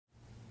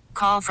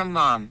Call from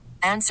mom.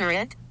 Answer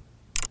it.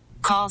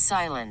 Call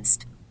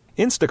silenced.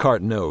 Instacart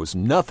knows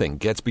nothing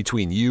gets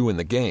between you and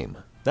the game.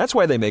 That's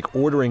why they make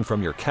ordering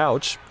from your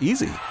couch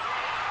easy.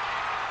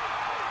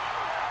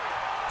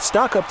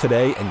 Stock up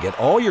today and get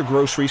all your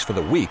groceries for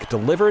the week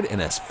delivered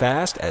in as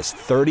fast as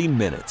 30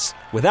 minutes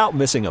without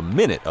missing a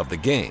minute of the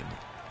game.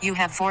 You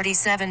have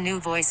 47 new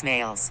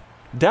voicemails.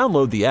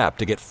 Download the app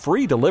to get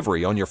free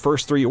delivery on your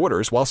first 3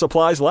 orders while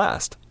supplies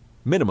last.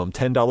 Minimum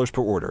 $10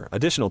 per order.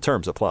 Additional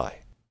terms apply.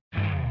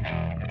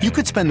 You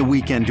could spend the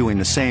weekend doing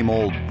the same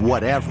old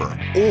whatever,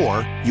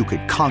 or you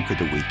could conquer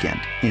the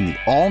weekend in the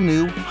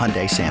all-new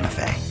Hyundai Santa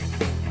Fe.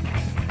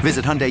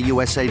 Visit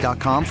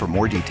HyundaiUSA.com for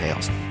more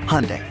details.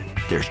 Hyundai,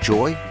 there's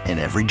joy in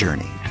every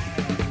journey.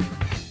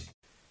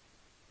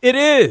 It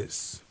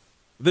is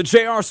the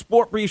JR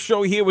Sport Brief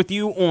Show here with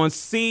you on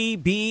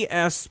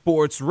CBS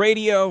Sports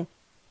Radio.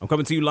 I'm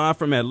coming to you live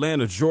from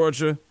Atlanta,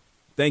 Georgia.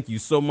 Thank you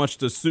so much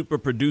to super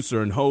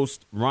producer and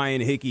host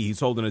Ryan Hickey. He's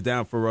holding it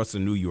down for us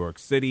in New York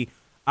City.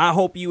 I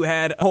hope you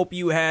had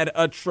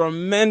a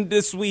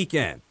tremendous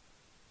weekend.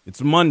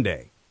 It's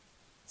Monday.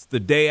 It's the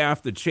day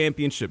after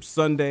Championship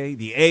Sunday,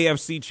 the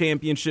AFC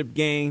Championship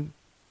game,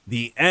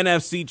 the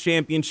NFC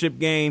Championship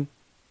game.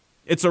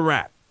 It's a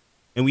wrap.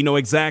 And we know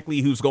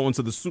exactly who's going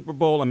to the Super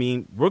Bowl. I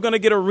mean, we're going to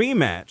get a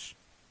rematch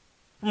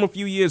from a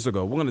few years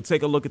ago. We're going to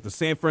take a look at the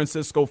San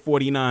Francisco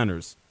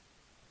 49ers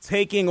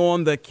taking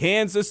on the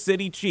Kansas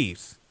City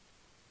Chiefs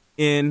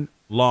in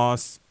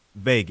Las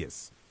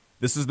Vegas.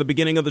 This is the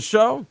beginning of the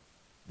show.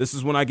 This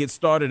is when I get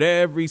started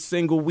every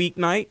single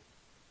weeknight.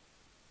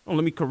 Oh,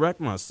 let me correct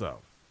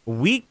myself. A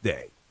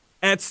weekday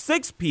at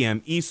 6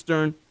 p.m.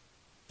 Eastern,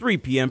 3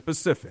 p.m.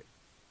 Pacific.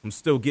 I'm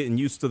still getting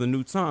used to the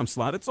new time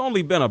slot. It's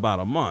only been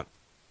about a month,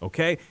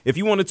 okay? If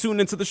you want to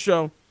tune into the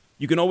show,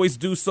 you can always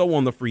do so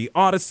on the free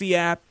Odyssey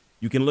app.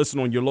 You can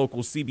listen on your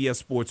local CBS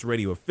Sports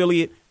Radio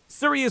affiliate,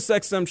 Sirius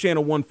XM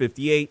Channel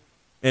 158,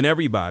 and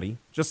everybody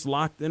just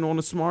locked in on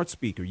a smart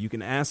speaker. You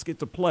can ask it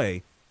to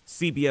play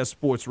CBS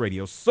Sports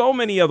Radio. So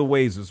many other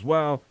ways as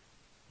well.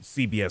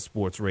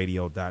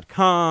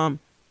 CBSSportsRadio.com.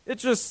 It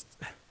just,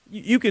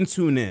 you can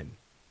tune in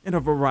a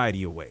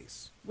variety of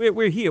ways.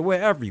 We're here. We're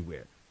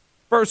everywhere.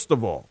 First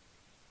of all,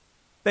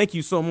 thank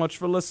you so much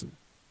for listening.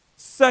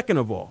 Second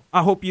of all,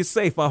 I hope you're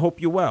safe. I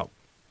hope you're well.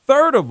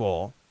 Third of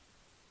all,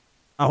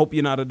 I hope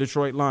you're not a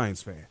Detroit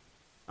Lions fan.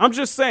 I'm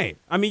just saying.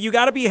 I mean, you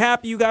got to be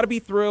happy. You got to be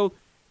thrilled.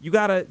 You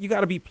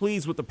gotta be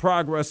pleased with the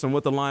progress and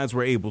what the Lions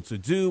were able to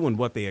do and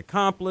what they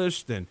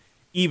accomplished and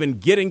even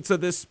getting to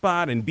this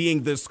spot and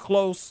being this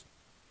close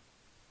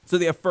to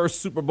their first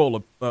Super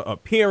Bowl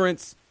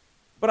appearance.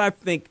 But I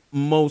think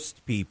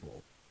most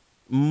people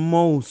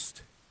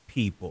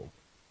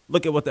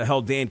look at what the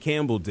hell Dan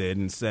Campbell did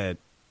and said,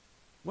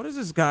 what is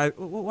this guy?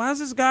 Why is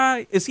this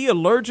guy? Is he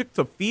allergic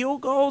to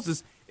field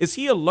goals? Is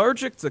he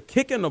allergic to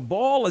kicking the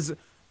ball?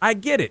 I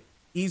get it.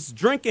 He's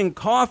drinking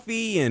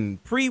coffee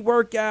and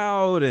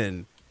pre-workout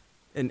and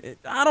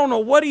I don't know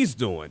what he's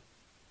doing.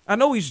 I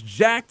know he's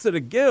jacked to the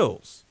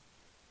gills.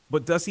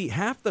 But does he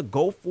have to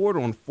go for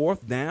it on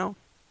fourth down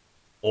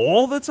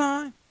all the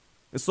time?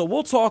 And so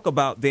we'll talk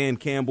about Dan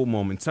Campbell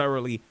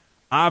momentarily.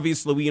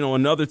 Obviously, we know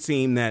another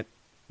team that,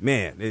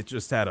 man, it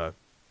just had a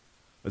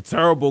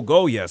terrible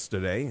go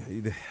yesterday.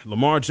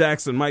 Lamar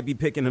Jackson might be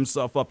picking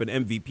himself up an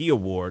MVP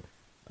award.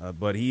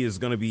 But he is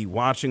going to be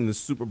watching the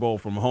Super Bowl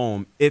from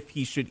home if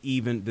he should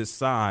even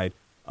decide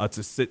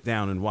to sit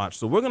down and watch.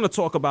 So we're going to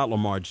talk about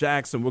Lamar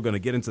Jackson. We're going to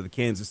get into the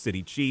Kansas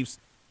City Chiefs.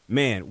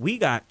 Man, we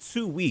got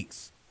 2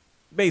 weeks,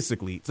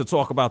 basically, to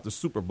talk about the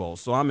Super Bowl.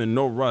 So I'm in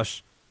no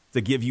rush to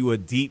give you a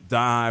deep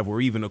dive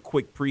or even a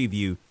quick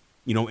preview,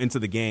 into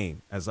the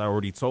game. As I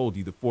already told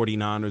you, the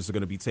 49ers are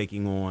going to be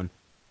taking on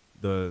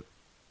the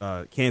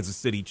Kansas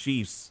City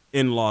Chiefs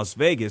in Las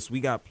Vegas.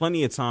 We got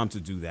plenty of time to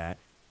do that.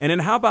 And then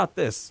how about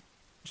this?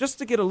 Just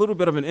to get a little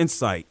bit of an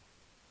insight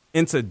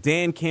into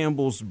Dan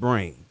Campbell's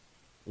brain,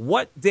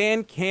 what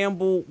Dan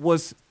Campbell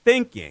was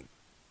thinking.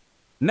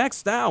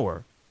 Next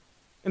hour,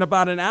 in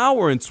about an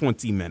hour and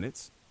 20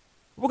 minutes,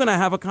 we're going to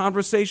have a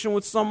conversation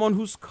with someone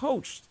who's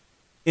coached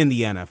in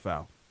the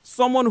NFL,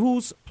 someone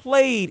who's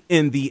played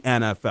in the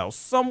NFL,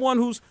 someone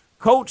who's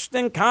coached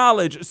in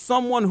college,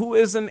 someone who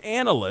is an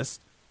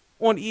analyst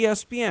on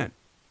ESPN.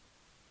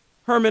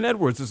 Herman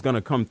Edwards is going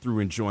to come through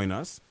and join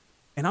us.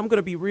 And I'm going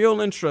to be real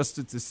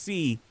interested to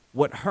see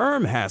what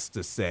Herm has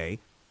to say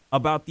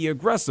about the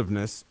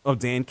aggressiveness of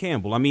Dan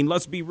Campbell. I mean,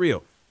 let's be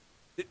real.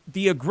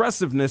 The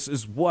aggressiveness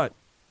is what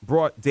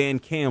brought Dan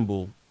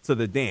Campbell to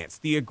the dance.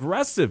 The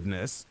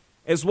aggressiveness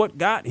is what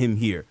got him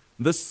here.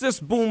 The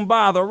sis boom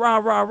ba, the rah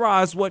rah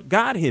rah is what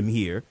got him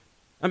here.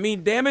 I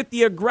mean, damn it,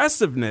 the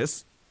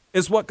aggressiveness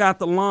is what got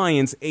the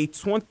Lions a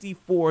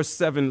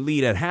 24-7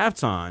 lead at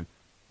halftime.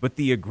 But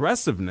the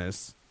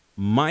aggressiveness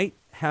might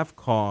have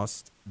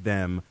cost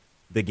them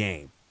the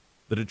game.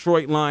 The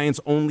Detroit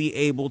Lions only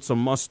able to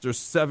muster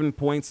 7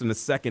 points in the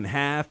second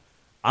half.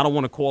 I don't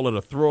want to call it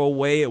a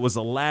throwaway. It was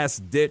a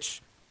last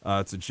ditch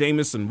to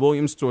Jamison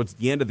Williams towards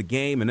the end of the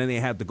game, and then they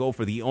had to go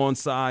for the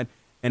onside,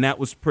 and that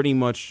was pretty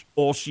much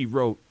all she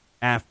wrote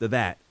after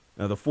that.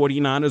 Now, the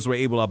 49ers were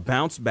able to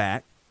bounce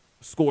back,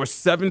 score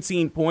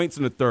 17 points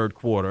in the third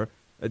quarter.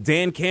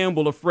 Dan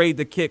Campbell, afraid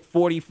to kick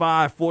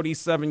 45,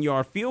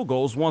 47-yard field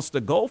goals, wants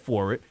to go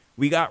for it.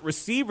 We got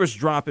receivers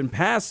dropping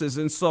passes.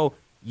 And so,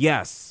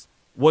 yes,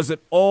 was it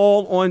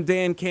all on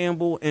Dan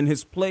Campbell and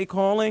his play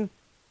calling?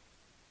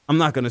 I'm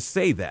not going to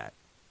say that,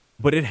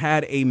 but it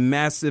had a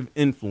massive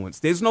influence.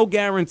 There's no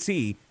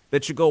guarantee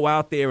that you go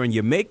out there and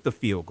you make the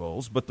field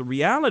goals, but the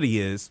reality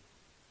is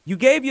you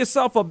gave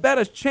yourself a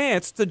better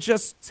chance to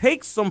just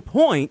take some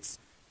points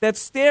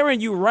that's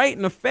staring you right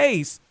in the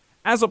face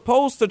as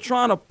opposed to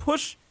trying to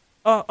push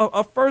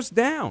a first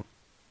down.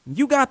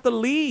 You got the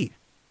lead.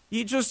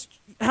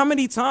 How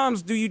many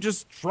times do you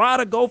just try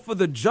to go for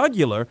the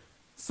jugular?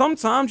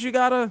 Sometimes you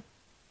got to,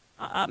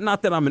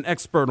 not that I'm an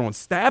expert on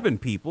stabbing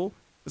people,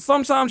 but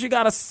sometimes you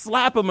got to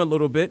slap them a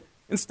little bit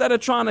instead of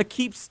trying to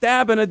keep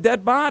stabbing a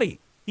dead body.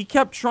 He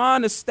kept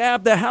trying to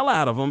stab the hell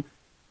out of him,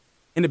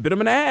 and it bit him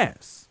in the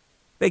ass.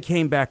 They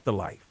came back to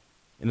life.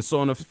 And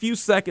so in a few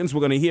seconds, we're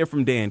going to hear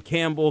from Dan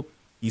Campbell.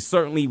 He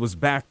certainly was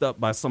backed up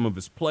by some of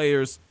his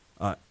players.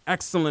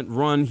 Excellent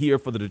run here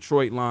for the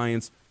Detroit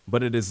Lions,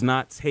 but it is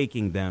not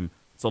taking them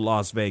to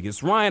Las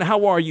Vegas. Ryan,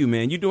 how are you,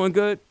 man? You doing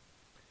good?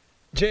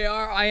 JR,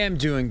 I am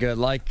doing good.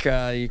 Like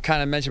you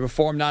kind of mentioned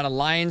before, I'm not a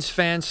Lions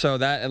fan, so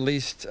that at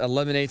least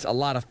eliminates a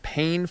lot of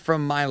pain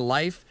from my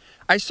life.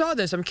 I saw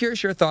this. I'm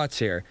curious your thoughts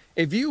here.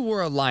 If you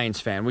were a Lions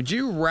fan, would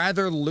you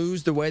rather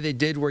lose the way they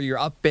did where you're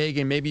up big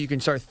and maybe you can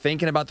start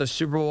thinking about the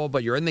Super Bowl,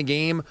 but you're in the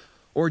game,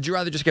 or would you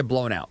rather just get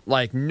blown out?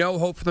 Like, no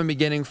hope from the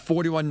beginning,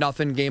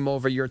 41-0, game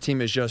over, your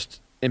team is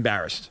just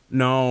embarrassed.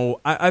 No,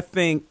 I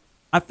think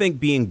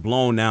being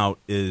blown out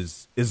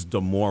is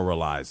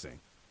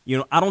demoralizing. You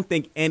know, I don't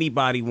think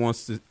anybody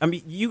wants to. I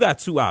mean, you got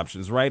two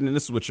options, right? And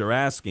this is what you're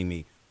asking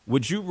me.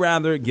 Would you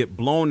rather get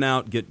blown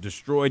out, get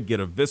destroyed, get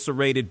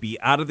eviscerated, be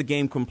out of the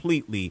game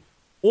completely,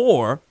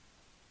 or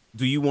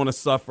do you want to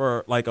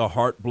suffer like a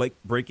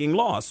heartbreaking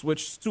loss,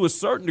 which to a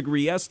certain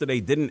degree yesterday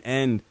didn't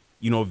end,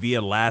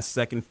 via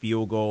last-second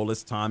field goal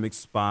as time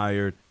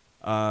expired.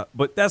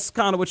 But that's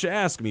kind of what you're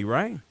asking me,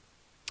 right?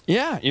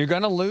 Yeah, you're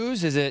going to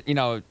lose. Is it,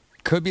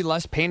 could be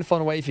less painful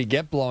in a way if you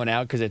get blown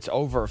out because it's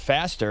over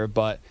faster,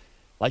 but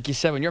like you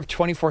said, when you're up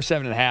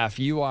 24-7.5,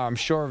 you are, I'm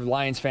sure,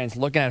 Lions fans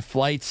looking at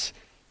flights,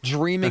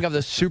 dreaming of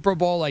the Super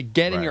Bowl, like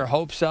getting right. your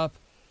hopes up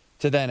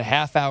to then a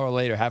half hour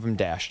later have them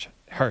dashed.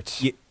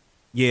 Hurts.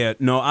 Yeah,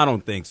 no, I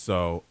don't think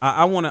so.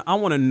 I want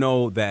to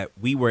know that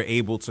we were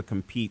able to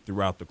compete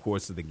throughout the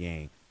course of the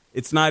game.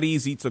 It's not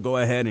easy to go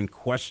ahead and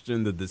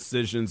question the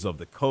decisions of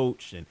the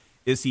coach and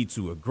is he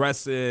too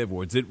aggressive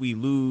or did we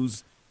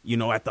lose,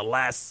 at the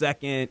last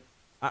second?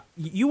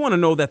 You want to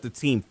know that the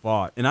team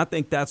fought, and I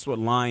think that's what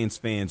Lions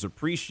fans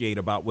appreciate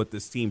about what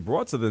this team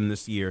brought to them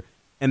this year,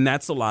 and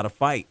that's a lot of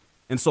fight.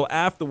 And so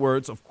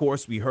afterwards, of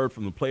course, we heard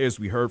from the players,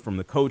 we heard from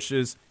the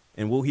coaches,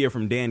 and we'll hear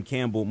from Dan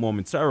Campbell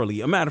momentarily.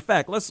 A matter of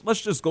fact,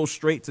 let's just go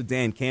straight to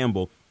Dan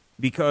Campbell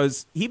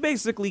because he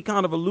basically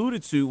kind of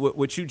alluded to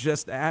what you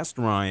just asked,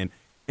 Ryan,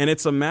 and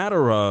it's a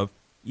matter of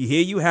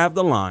here you have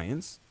the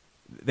Lions.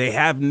 They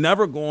have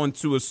never gone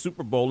to a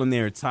Super Bowl in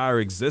their entire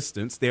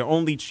existence. Their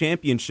only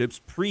championships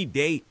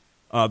predate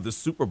the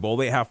Super Bowl.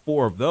 They have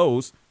 4 of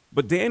those.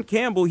 But Dan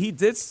Campbell, he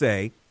did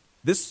say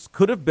this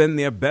could have been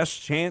their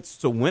best chance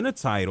to win a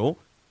title,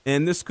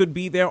 and this could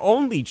be their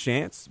only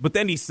chance. But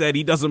then he said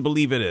he doesn't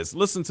believe it is.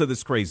 Listen to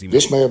this crazy man.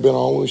 This may have been our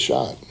only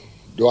shot.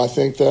 Do I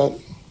think that?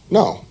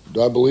 No.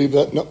 Do I believe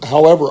that? No.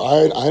 However,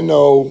 I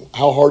know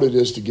how hard it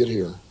is to get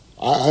here.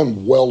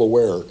 I'm well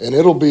aware. And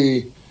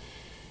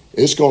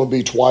it's going to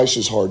be twice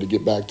as hard to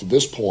get back to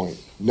this point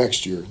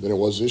next year than it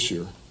was this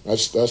year.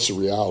 That's the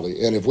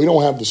reality. And if we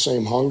don't have the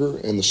same hunger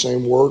and the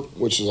same work,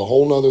 which is a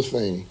whole other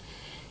thing,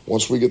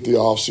 once we get the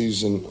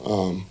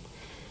offseason,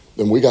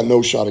 then we got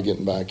no shot of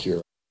getting back here.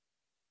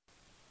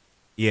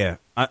 Yeah,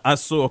 I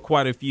saw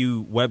quite a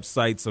few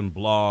websites and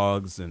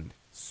blogs and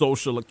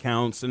social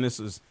accounts, and this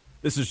is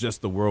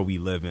just the world we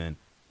live in.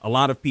 A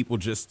lot of people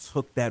just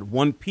took that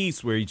one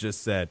piece where he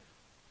just said,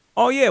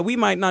 "Oh yeah, we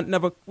might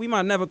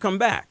never come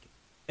back,"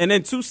 and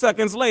then 2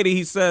 seconds later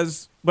he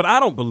says, "But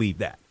I don't believe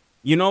that."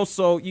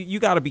 So you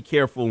got to be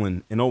careful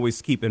and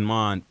always keep in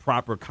mind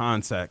proper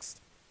context.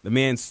 The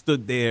man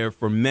stood there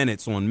for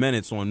minutes on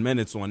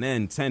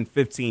end, 10,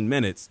 15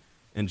 minutes,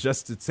 and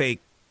just to take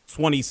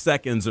 20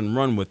 seconds and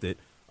run with it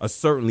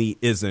certainly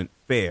isn't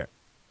fair.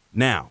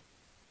 Now,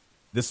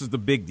 this is the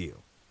big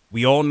deal.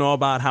 We all know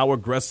about how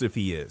aggressive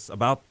he is.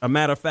 A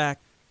matter of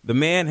fact, the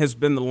man has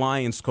been the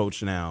Lions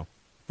coach now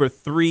for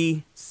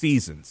 3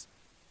 seasons.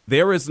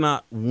 There is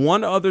not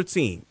one other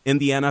team in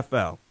the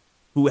NFL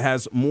who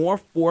has more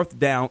fourth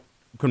down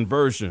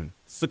conversion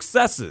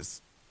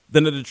successes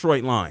than the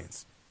Detroit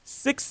Lions.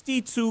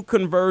 62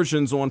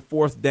 conversions on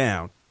fourth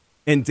down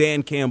in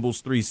Dan Campbell's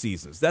 3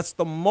 seasons. That's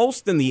the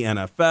most in the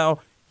NFL.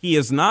 He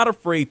is not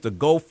afraid to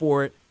go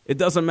for it. It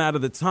doesn't matter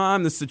the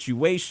time, the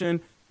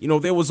situation.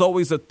 There was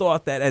always a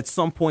thought that at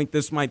some point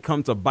this might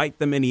come to bite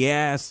them in the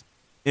ass,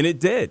 and it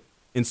did.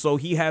 And so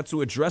he had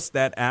to address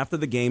that after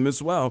the game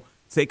as well.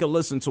 Take a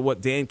listen to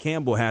what Dan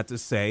Campbell had to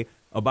say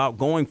about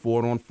going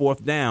for it on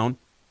 4th down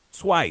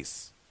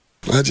twice.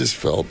 I just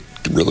felt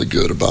really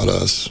good about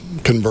us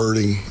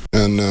converting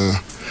and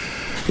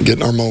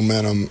getting our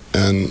momentum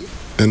and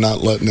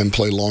not letting them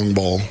play long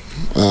ball.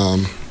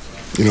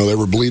 They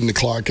were bleeding the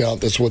clock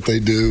out. That's what they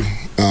do.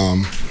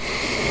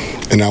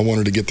 And I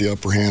wanted to get the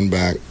upper hand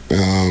back,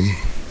 and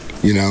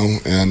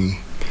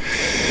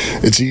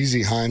it's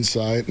easy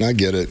hindsight, and I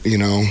get it,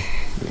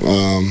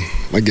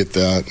 I get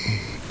that.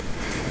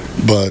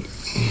 But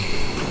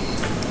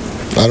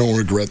I don't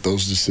regret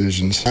those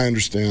decisions. I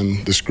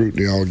understand the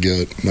scrutiny I'll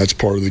get. That's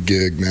part of the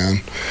gig,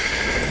 man.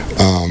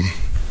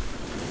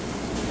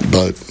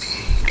 But,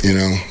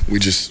 we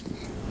just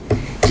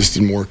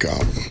didn't work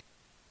out.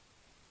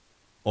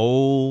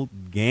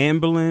 Old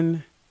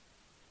Gamblin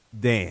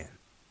Dan.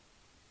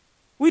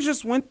 We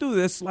just went through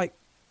this like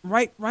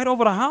right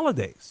over the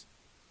holidays.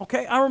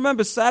 Okay, I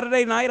remember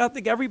Saturday night. I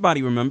think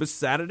everybody remembers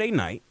Saturday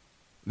night.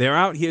 They're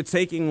out here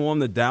taking on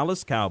the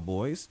Dallas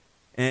Cowboys.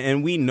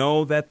 And we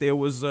know that there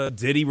was a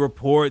did he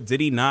report, did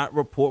he not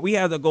report. We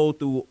had to go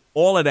through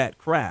all of that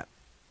crap.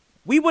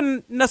 We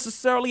wouldn't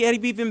necessarily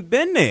have even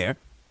been there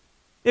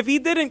if he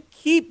didn't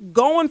keep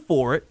going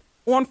for it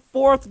on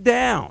 4th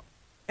down.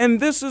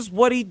 And this is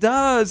what he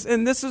does,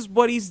 and this is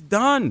what he's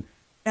done.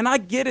 And I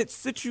get it,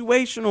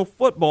 situational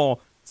football.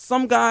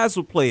 Some guys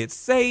will play it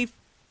safe,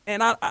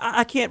 and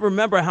I can't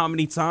remember how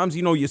many times,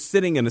 you're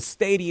sitting in a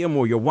stadium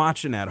or you're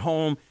watching at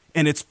home,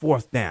 and it's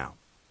 4th down,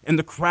 and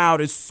the crowd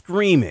is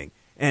screaming.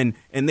 And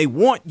they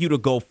want you to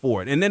go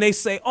for it. And then they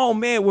say, oh,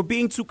 man, we're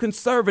being too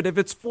conservative.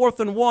 It's 4th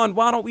and 1.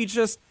 Why don't we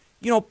just,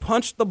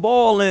 punch the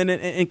ball in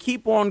and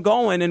keep on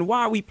going? And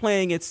why are we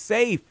playing it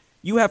safe?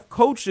 You have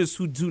coaches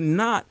who do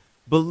not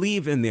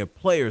believe in their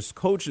players,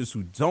 coaches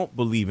who don't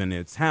believe in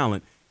their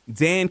talent.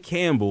 Dan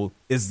Campbell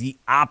is the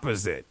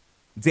opposite.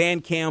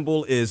 Dan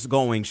Campbell is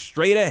going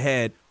straight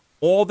ahead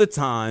all the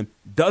time,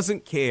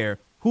 doesn't care.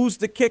 Who's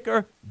the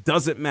kicker?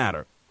 Doesn't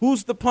matter.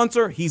 Who's the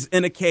punter? He's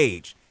in a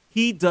cage.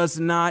 He does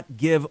not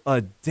give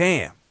a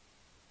damn.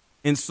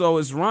 And so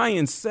as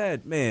Ryan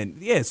said, man,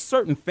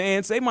 certain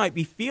fans, they might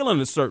be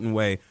feeling a certain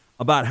way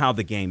about how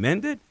the game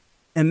ended.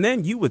 And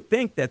then you would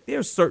think that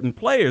there's certain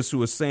players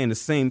who are saying the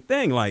same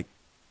thing, like,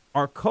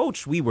 our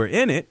coach, we were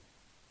in it.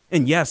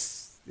 And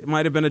yes, it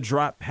might have been a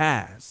drop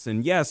pass.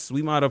 And yes,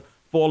 we might have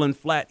fallen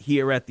flat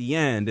here at the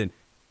end. And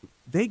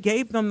they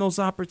gave them those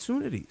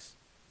opportunities.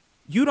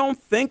 You don't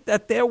think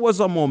that there was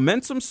a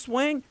momentum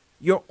swing?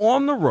 You're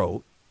on the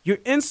road. You're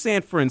in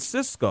San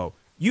Francisco.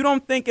 You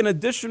don't think an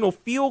additional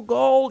field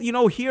goal,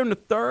 here in the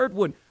third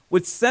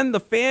would send the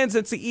fans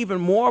into even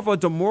more of a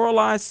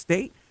demoralized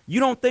state? You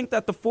don't think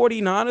that the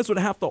 49ers would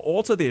have to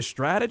alter their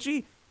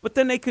strategy? But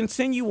then they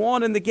continue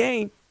on in the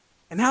game,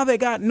 and now they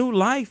got new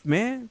life,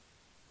 man.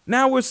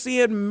 Now we're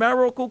seeing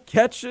miracle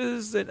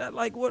catches. And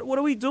what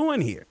are we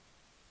doing here?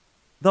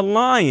 The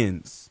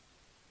Lions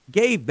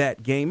gave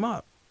that game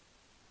up.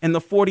 And the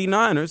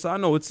 49ers, I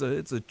know it's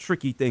a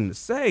tricky thing to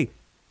say,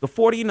 the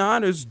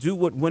 49ers do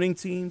what winning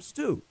teams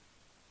do.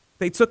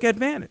 They took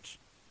advantage.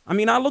 I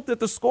mean, I looked at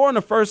the score in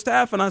the first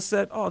half and I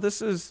said, oh,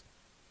 this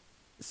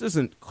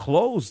isn't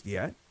closed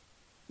yet.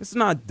 This is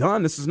not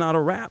done. This is not a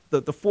wrap.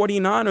 The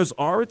 49ers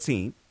are a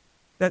team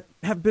that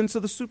have been to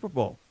the Super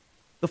Bowl.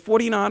 The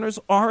 49ers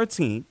are a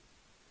team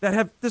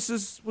that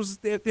was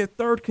their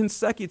third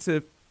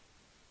consecutive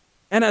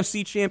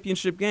NFC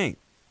Championship game.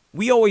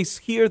 We always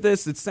hear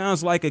this. It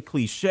sounds like a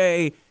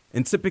cliche.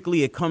 And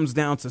typically it comes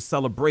down to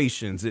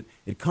celebrations.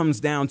 It comes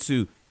down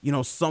to,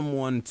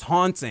 someone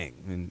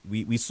taunting. And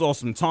we saw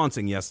some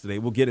taunting yesterday.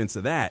 We'll get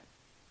into that.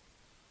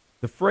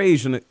 The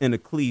phrase in a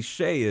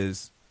cliche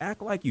is,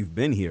 act like you've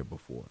been here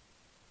before.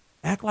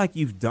 Act like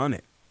you've done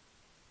it.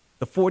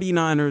 The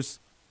 49ers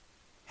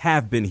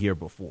have been here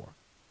before.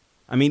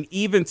 I mean,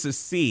 even to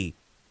see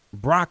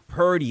Brock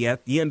Purdy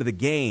at the end of the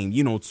game,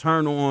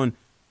 turn on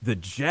the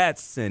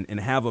Jets and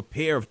have a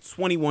pair of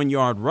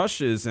 21-yard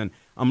rushes. And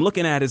I'm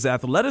looking at his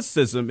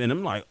athleticism, and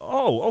I'm like,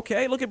 oh,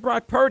 okay, look at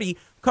Brock Purdy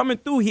coming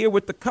through here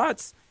with the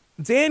cuts.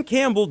 Dan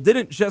Campbell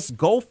didn't just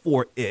go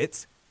for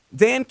it.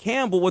 Dan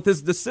Campbell, with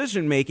his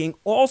decision-making,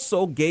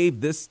 also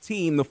gave this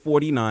team, the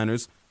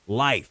 49ers,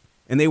 life.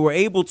 And they were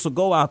able to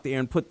go out there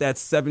and put that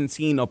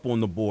 17 up on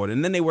the board.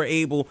 And then they were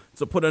able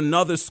to put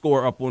another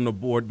score up on the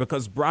board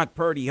because Brock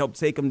Purdy helped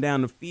take them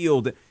down the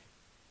field.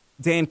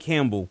 Dan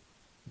Campbell,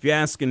 if you're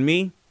asking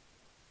me,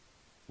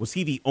 was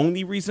he the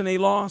only reason they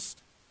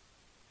lost?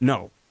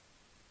 No,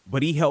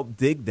 but he helped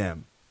dig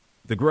them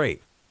the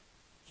grave.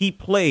 He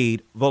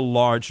played the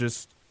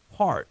largest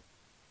part,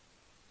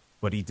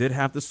 but he did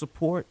have the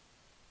support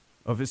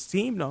of his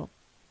team, though.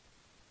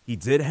 He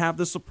did have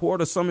the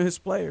support of some of his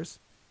players.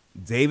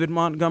 David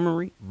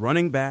Montgomery,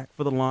 running back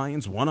for the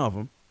Lions, one of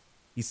them.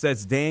 He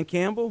says Dan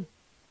Campbell,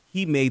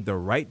 he made the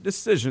right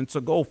decision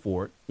to go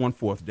for it on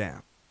 4th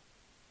down.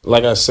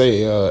 Like I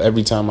say,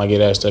 every time I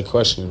get asked that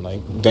question,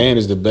 Dan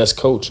is the best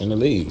coach in the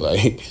league.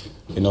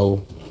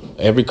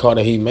 Every call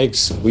that he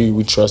makes,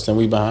 we trust and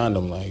we behind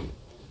him.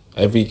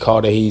 Every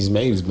call that he's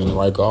made has been the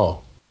right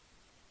call.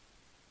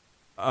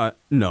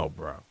 No,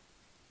 bro.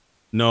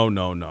 No.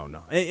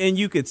 And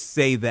you could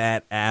say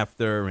that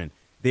after, and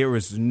there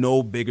is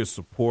no bigger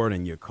support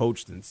in your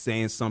coach than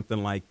saying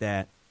something like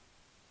that.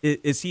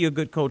 Is he a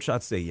good coach?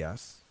 I'd say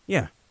yes.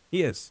 Yeah,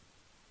 he is.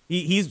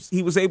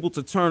 He was able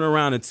to turn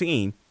around a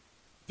team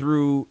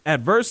through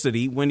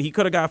adversity when he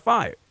could have got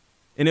fired.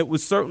 And it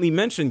was certainly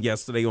mentioned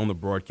yesterday on the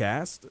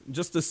broadcast,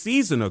 just a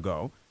season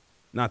ago,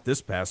 not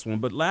this past one,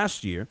 but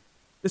last year,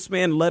 this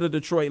man led a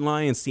Detroit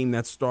Lions team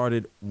that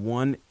started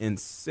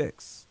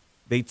 1-6.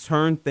 They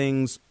turned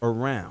things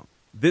around.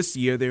 This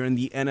year, they're in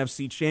the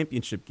NFC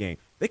Championship game.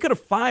 They could have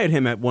fired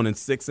him at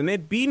 1-6, and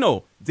there'd be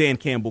no Dan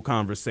Campbell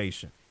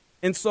conversation.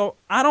 And so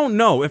I don't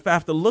know if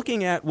after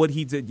looking at what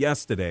he did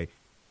yesterday,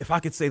 if I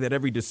could say that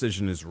every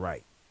decision is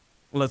right.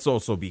 Let's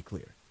also be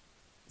clear.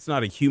 It's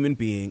not a human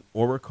being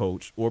or a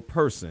coach or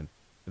person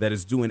that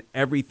is doing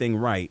everything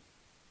right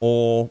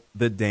all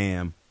the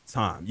damn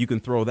time. You can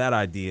throw that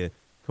idea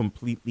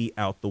completely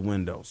out the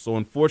window. So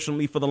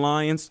unfortunately for the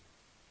Lions,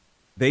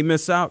 they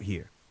miss out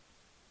here.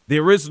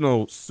 There is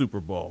no Super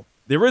Bowl.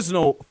 There is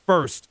no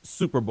first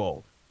Super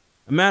Bowl.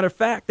 A matter of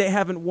fact, they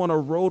haven't won a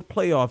road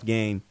playoff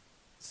game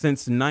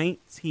since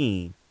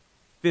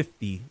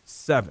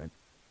 1957.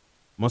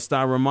 Must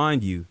I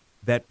remind you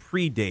that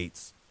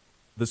predates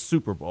the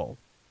Super Bowl.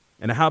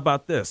 And how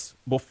about this?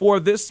 Before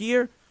this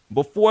year,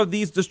 before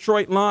these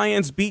Detroit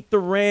Lions beat the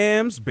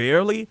Rams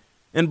barely,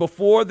 and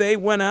before they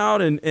went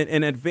out and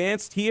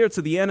advanced here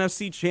to the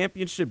NFC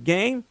Championship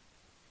game,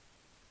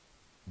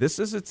 this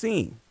is a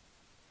team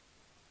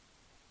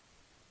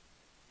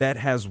that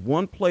has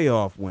one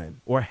playoff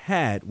win or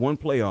had one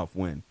playoff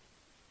win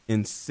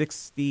in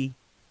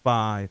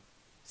 65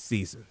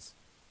 seasons.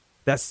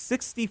 That's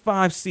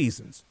 65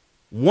 seasons.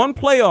 One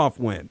playoff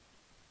win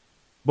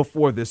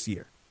before this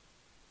year.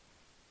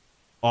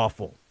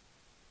 Awful.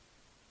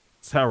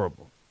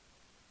 Terrible.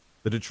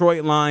 The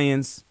Detroit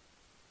Lions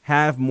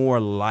have more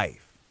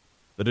life.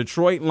 The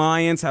Detroit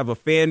Lions have a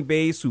fan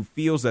base who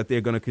feels that they're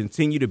going to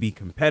continue to be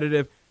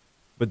competitive.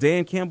 But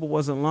Dan Campbell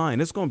wasn't lying.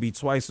 It's going to be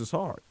twice as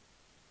hard.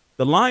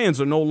 The Lions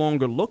are no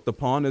longer looked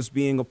upon as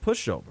being a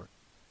pushover.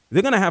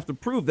 They're going to have to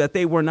prove that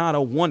they were not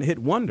a one-hit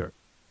wonder.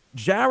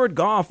 Jared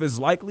Goff is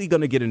likely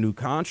going to get a new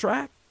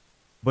contract.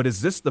 But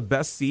is this the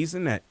best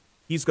season that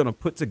he's going to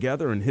put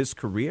together in his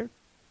career?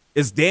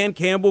 Is Dan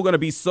Campbell going to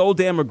be so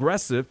damn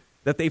aggressive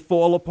that they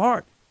fall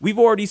apart? We've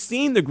already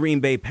seen the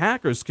Green Bay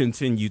Packers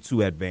continue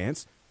to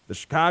advance. The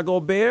Chicago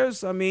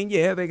Bears, I mean,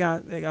 yeah, they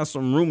got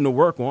some room to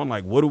work on.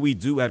 Like, what do we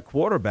do at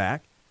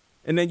quarterback?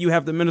 And then you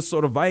have the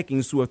Minnesota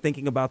Vikings who are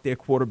thinking about their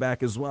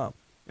quarterback as well.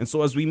 And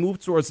so as we move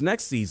towards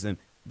next season,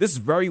 this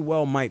very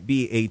well might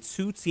be a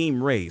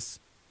two-team race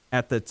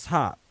at the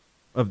top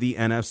of the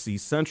NFC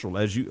Central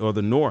or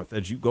the North,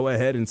 as you go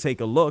ahead and take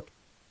a look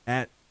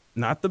at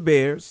not the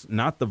Bears,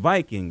 not the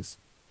Vikings,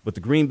 but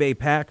the Green Bay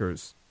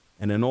Packers,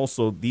 and then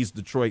also these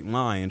Detroit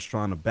Lions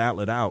trying to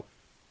battle it out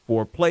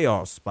for a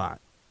playoff spot.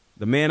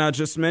 The man I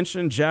just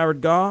mentioned,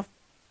 Jared Goff,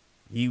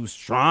 he was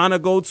trying to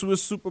go to a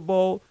Super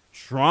Bowl,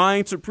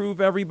 trying to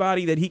prove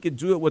everybody that he could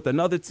do it with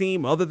another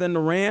team other than the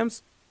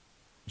Rams.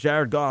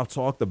 Jared Goff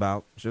talked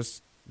about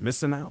just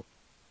missing out.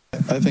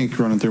 I think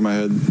running through my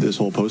head this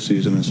whole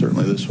postseason and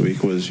certainly this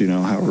week was,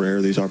 how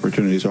rare these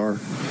opportunities are.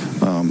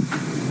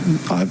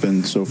 I've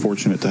been so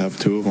fortunate to have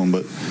two of them,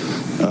 but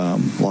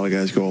a lot of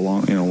guys go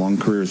long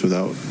careers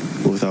without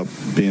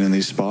being in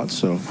these spots.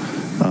 So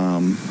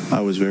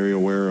I was very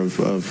aware of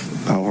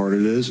how hard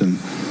it is and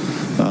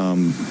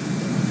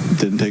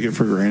didn't take it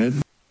for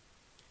granted.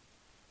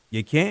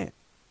 You can't.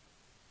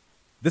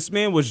 This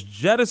man was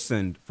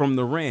jettisoned from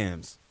the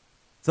Rams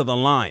to the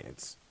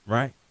Lions,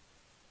 right?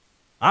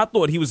 I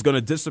thought he was going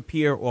to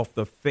disappear off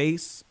the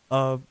face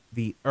of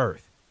the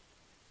earth.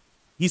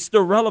 He's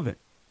still relevant.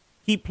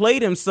 He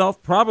played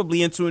himself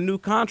probably into a new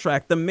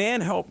contract. The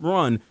man helped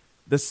run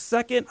the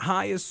second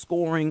highest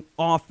scoring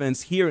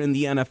offense here in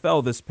the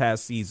NFL this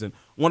past season.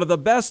 One of the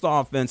best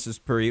offenses,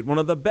 period. One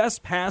of the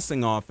best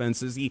passing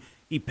offenses.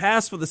 He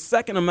passed for the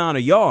second amount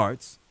of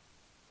yards.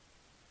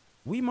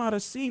 We might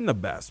have seen the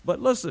best.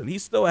 But listen, he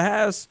still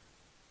has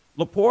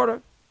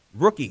Laporta,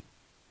 rookie.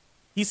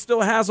 He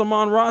still has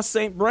Amon-Ra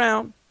St.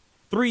 Brown,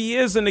 3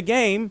 years in the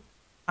game.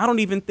 I don't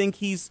even think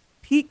he's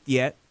peaked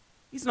yet.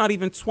 He's not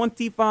even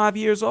 25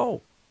 years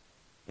old.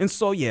 And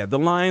so, yeah, the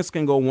Lions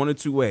can go one of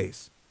two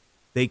ways.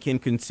 They can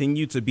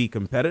continue to be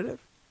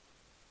competitive.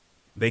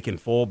 They can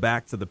fall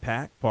back to the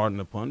pack, pardon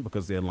the pun,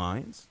 because they're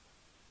Lions.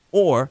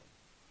 Or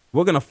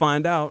we're going to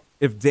find out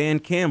if Dan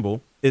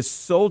Campbell is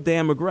so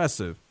damn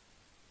aggressive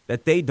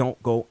that they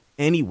don't go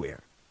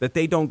anywhere, that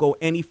they don't go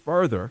any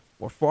further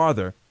or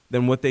farther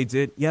than what they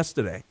did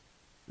yesterday.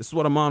 This is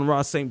what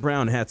Amon-Ra St.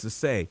 Brown had to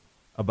say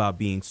about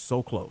being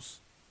so close.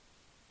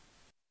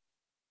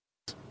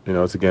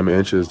 It's a game of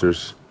inches.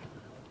 There's,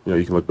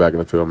 you can look back in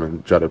the film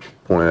and try to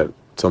point at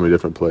so many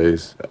different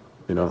plays,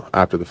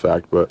 after the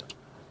fact. But,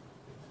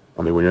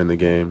 when you're in the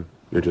game,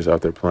 you're just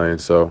out there playing.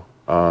 So,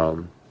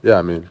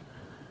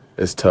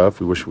 it's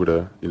tough. We wish we would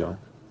have,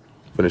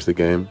 finished the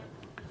game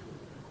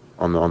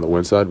on the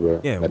win side.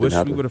 But yeah, that wish didn't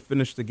happen. we would have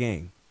finished the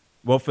game.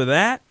 Well, for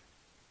that,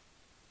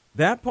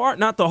 That part,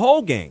 not the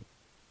whole game.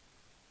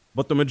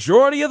 But the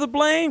majority of the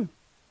blame,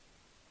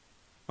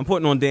 I'm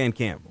putting on Dan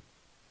Campbell.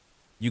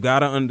 You got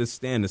to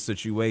understand the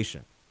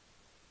situation.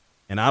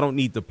 And I don't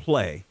need to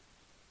play.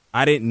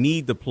 I didn't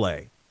need to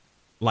play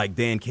like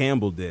Dan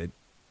Campbell did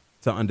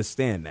to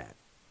understand that.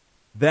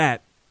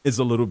 That is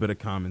a little bit of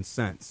common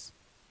sense.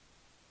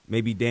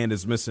 Maybe Dan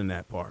is missing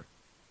that part.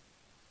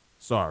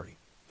 Sorry.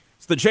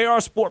 It's the JR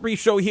Sport Brief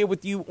Show here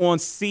with you on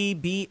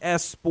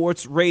CBS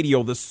Sports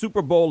Radio. The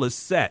Super Bowl is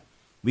set.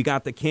 We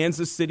got the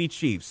Kansas City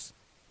Chiefs.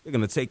 They're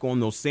going to take on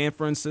those San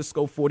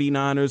Francisco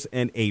 49ers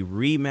in a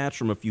rematch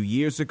from a few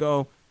years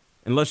ago.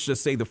 And let's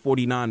just say the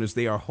 49ers,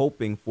 they are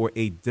hoping for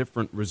a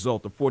different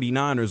result. The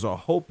 49ers are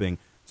hoping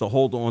to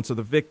hold on to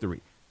the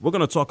victory. We're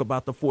going to talk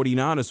about the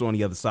 49ers on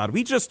the other side.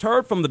 We just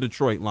heard from the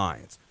Detroit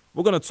Lions.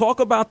 We're going to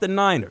talk about the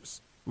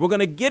Niners. We're going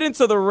to get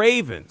into the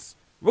Ravens.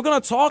 We're going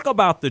to talk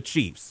about the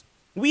Chiefs.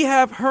 We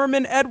have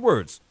Herman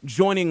Edwards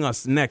joining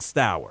us next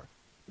hour.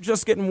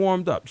 Just getting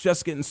warmed up,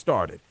 just getting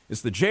started.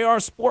 It's the JR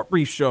Sport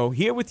Brief Show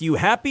here with you.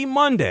 Happy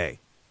Monday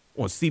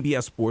on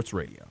CBS Sports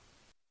Radio.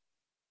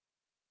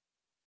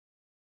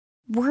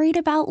 Worried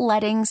about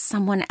letting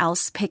someone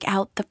else pick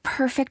out the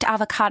perfect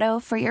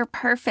avocado for your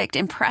perfect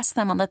impress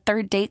them on the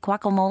third date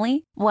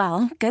guacamole?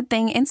 Well, good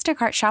thing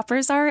Instacart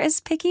shoppers are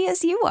as picky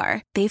as you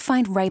are. They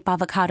find ripe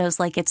avocados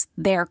like it's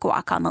their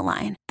guac on the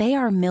line. They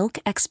are milk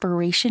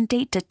expiration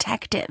date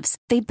detectives.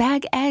 They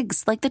bag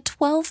eggs like the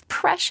 12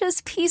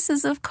 precious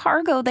pieces of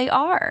cargo they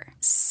are.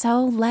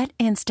 So let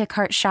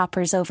Instacart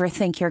shoppers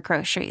overthink your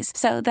groceries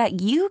so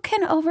that you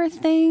can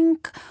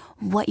overthink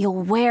what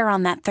you'll wear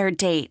on that third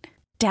date.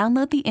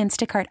 Download the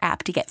Instacart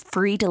app to get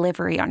free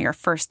delivery on your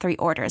first 3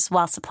 orders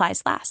while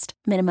supplies last.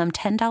 Minimum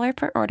 $10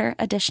 per order.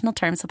 Additional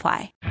terms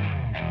apply.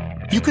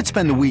 You could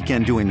spend the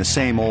weekend doing the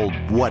same old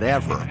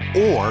whatever,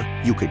 or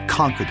you could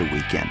conquer the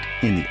weekend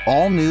in the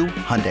all-new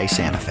Hyundai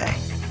Santa Fe.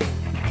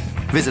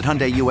 Visit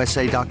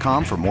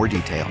HyundaiUSA.com for more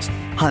details.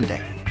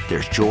 Hyundai,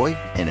 there's joy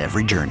in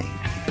every journey.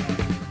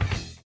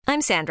 I'm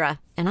Sandra,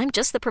 and I'm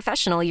just the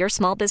professional your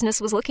small business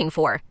was looking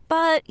for.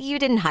 But you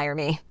didn't hire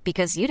me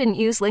because you didn't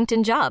use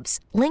LinkedIn Jobs.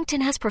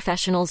 LinkedIn has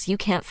professionals you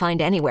can't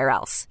find anywhere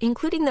else,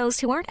 including those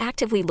who aren't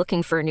actively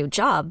looking for a new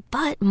job,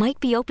 but might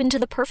be open to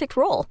the perfect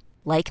role,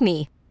 like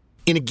me.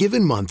 In a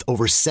given month,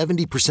 over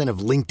 70% of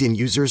LinkedIn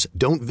users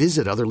don't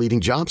visit other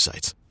leading job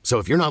sites. So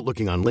if you're not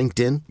looking on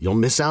LinkedIn, you'll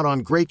miss out on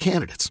great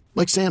candidates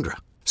like Sandra.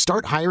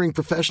 Start hiring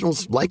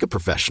professionals like a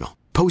professional.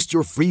 Post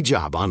your free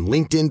job on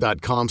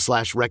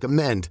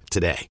linkedin.com/recommend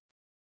today.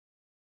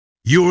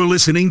 You're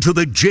listening to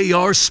the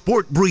JR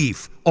Sport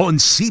Brief on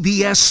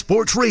CBS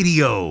Sports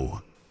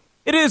Radio.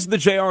 It is the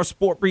JR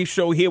Sport Brief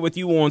Show here with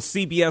you on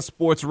CBS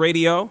Sports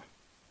Radio.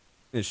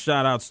 And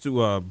shout-outs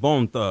to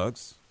Bone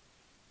Thugs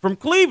from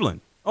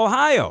Cleveland,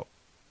 Ohio,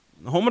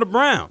 the home of the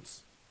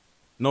Browns.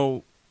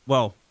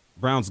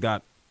 Browns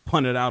got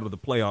punted out of the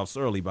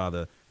playoffs early by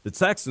the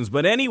Texans.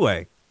 But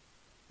anyway,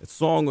 the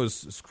song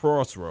was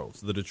Crossroads.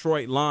 The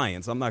Detroit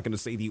Lions, I'm not going to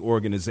say the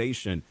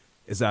organization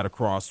is at a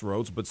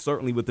crossroads, but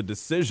certainly with the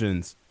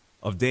decisions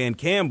of Dan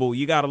Campbell,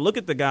 you got to look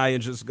at the guy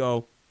and just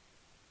go,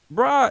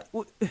 bruh,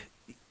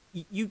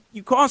 you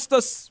cost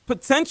us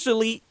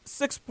potentially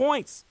 6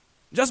 points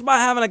just by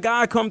having a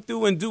guy come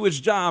through and do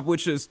his job,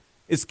 which is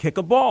kick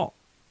a ball.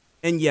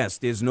 And yes,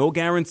 there's no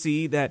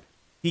guarantee that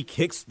he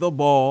kicks the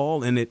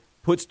ball and it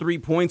puts 3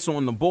 points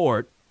on the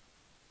board,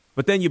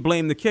 but then you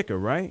blame the kicker,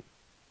 right?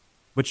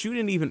 But you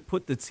didn't even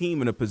put the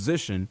team in a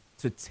position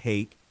to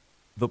take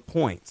the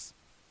points.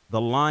 The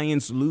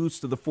Lions lose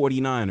to the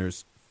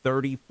 49ers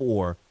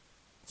 34-31.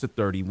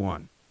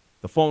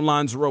 The phone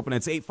lines are open.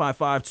 It's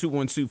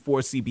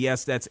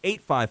 855-212-4CBS. That's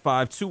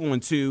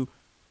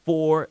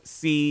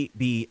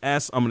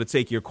 855-212-4CBS. I'm going to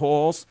take your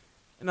calls,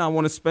 and I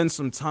want to spend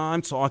some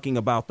time talking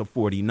about the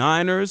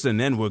 49ers, and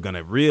then we're going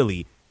to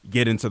really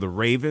get into the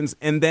Ravens.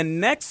 And then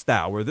next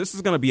hour, this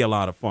is going to be a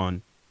lot of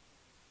fun.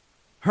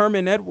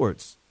 Herman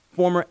Edwards,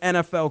 former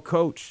NFL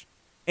coach,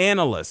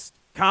 analyst,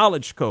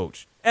 college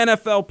coach,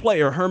 NFL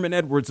player Herman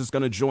Edwards is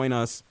going to join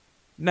us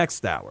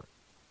next hour.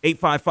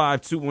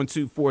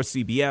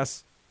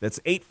 855-212-4CBS. That's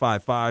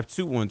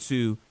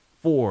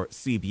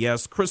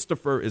 855-212-4CBS.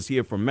 Christopher is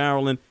here from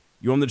Maryland.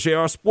 You're on the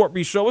JR Sport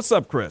Brief Show. What's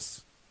up,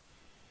 Chris?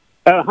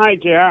 Hi,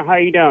 JR. How are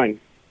you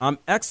doing? I'm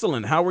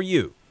excellent. How are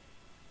you?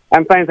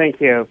 I'm fine, thank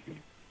you.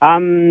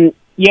 I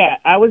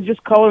was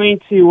just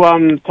calling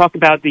to talk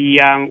about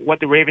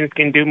what the Ravens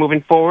can do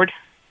moving forward.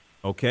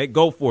 Okay,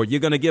 go for it. You're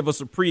going to give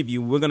us a preview.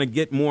 We're going to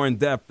get more in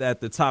depth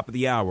at the top of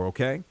the hour,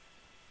 okay?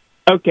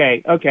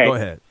 Okay. Go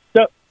ahead.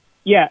 So,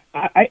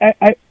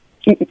 I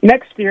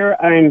next year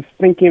I'm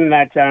thinking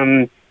that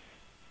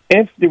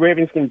if the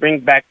Ravens can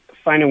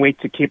find a way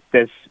to keep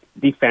this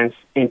defense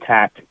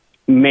intact,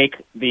 make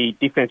the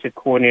defensive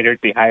coordinator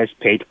the highest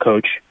paid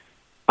coach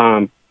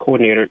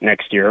coordinator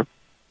next year.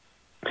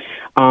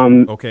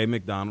 Okay,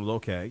 McDonald,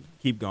 okay.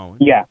 Keep going.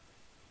 Yeah.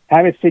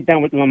 Have a sit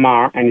down with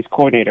Lamar and his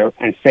coordinator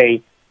and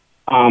say,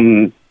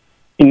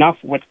 enough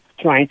with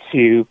trying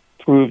to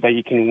prove that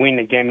you can win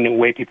a game in a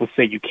way people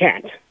say you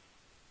can't.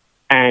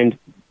 And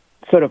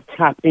sort of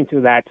tap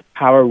into that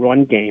power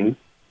run game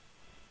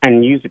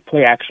and use the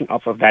play action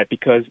off of that,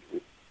 because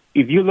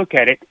if you look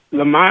at it,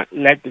 Lamar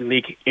led the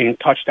league in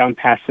touchdown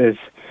passes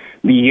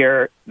the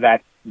year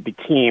that the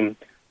team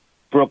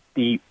broke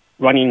the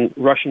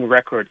rushing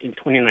record in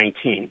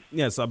 2019.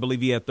 Yes, I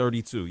believe he had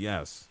 32,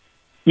 yes.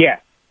 Yeah,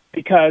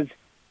 because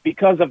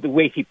of the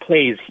way he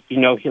plays, he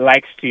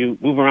likes to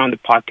move around the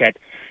pocket.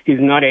 He's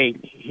not a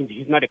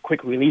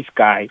quick release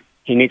guy.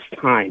 He needs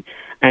time.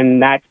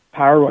 And that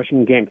power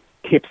rushing game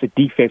keeps the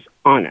defense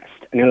honest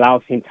and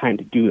allows him time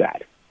to do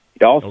that.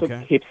 It also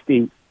keeps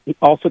the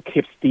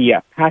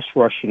pass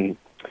rushing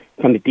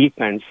from the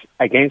defense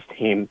against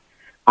him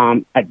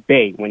at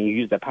bay when you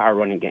use the power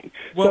running game.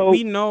 Well,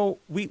 we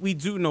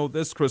do know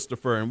this,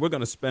 Christopher, and we're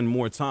going to spend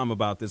more time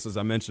about this, as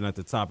I mentioned at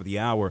the top of the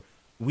hour.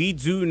 We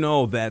do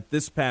know that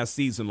this past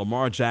season,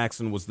 Lamar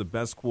Jackson was the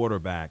best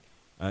quarterback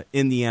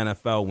in the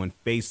NFL when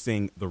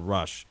facing the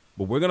rush.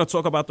 But we're going to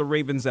talk about the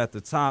Ravens at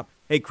the top.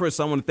 Hey, Chris,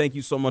 I want to thank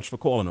you so much for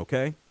calling,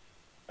 okay?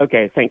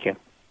 Okay, thank you.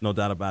 No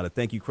doubt about it.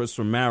 Thank you, Chris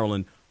from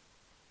Maryland.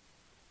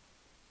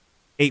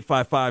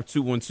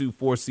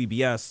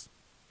 855-212-4CBS.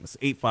 That's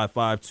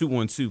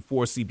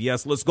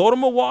 855-212-4CBS. Let's go to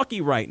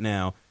Milwaukee right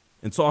now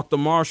and talk to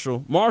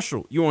Marshall.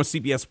 Marshall, you're on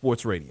CBS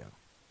Sports Radio.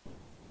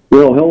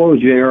 Well, hello,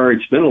 JR.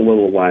 It's been a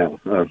little while.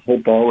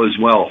 Hope all is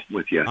well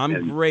with you.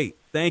 I'm great.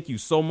 Thank you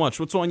so much.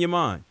 What's on your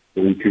mind?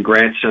 And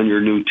congrats on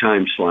your new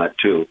time slot,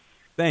 too.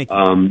 Thank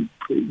you.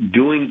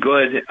 Doing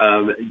good.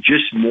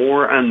 Just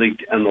more on the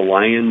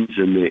Lions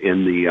and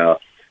the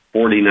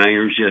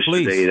 49ers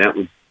yesterday. Please. That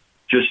was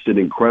just an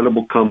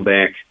incredible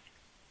comeback.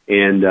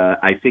 And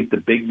I think the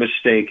big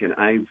mistake, and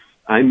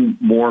I'm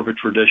more of a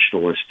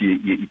traditionalist,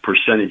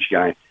 percentage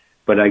guy,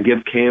 but I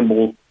give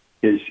Campbell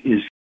his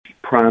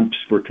prompts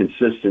for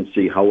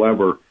consistency.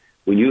 However,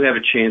 when you have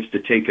a chance to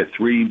take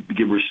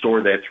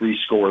restore that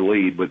 3-score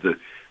lead with the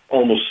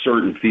almost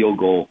certain field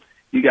goal,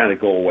 you got to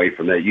go away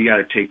from that. You got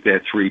to take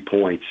that 3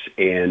 points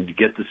and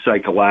get the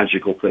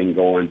psychological thing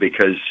going,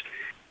 because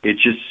it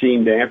just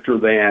seemed after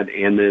that,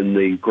 and then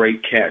the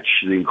great catch,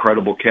 the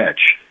incredible catch,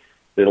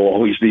 that'll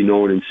always be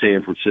known in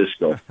San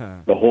Francisco.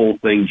 The whole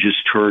thing just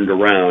turned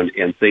around,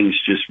 and things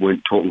just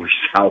went totally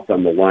south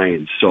on the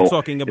Lions. So you're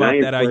talking about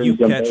that IU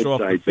catch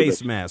off the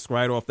face mask,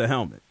 right off the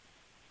helmet.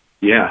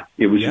 Yeah,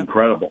 it was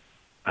incredible.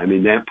 I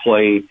mean, that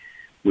play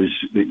was,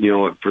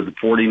 for the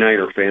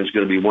 49er fans,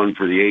 going to be one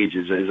for the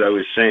ages. As I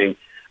was saying,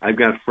 I've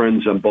got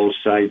friends on both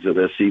sides of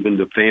this, even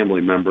the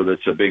family member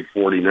that's a big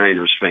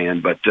 49ers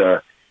fan. But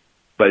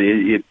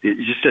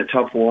it's just a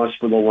tough loss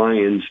for the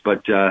Lions.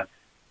 But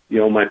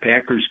my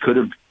Packers could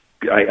have,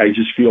 I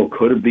just feel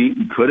could have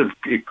beaten,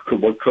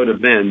 what could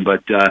have been,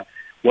 but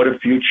what a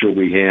future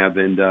we have.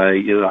 And,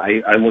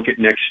 I look at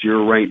next year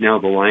right now,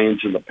 the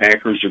Lions and the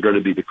Packers are going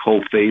to be the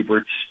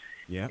co-favorites.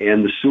 Yeah.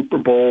 And the Super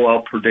Bowl,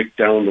 I'll predict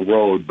down the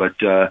road, but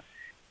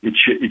it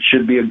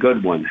should be a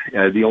good one.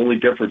 The only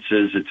difference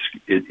is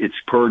it's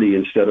Purdy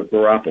instead of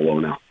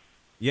Garoppolo now.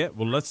 Yeah,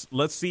 well, let's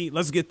see.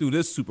 Let's get through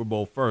this Super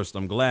Bowl first.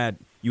 I'm glad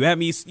you had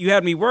me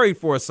worried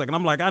for a second.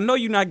 I'm like, I know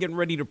you're not getting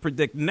ready to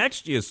predict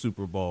next year's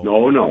Super Bowl.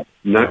 No,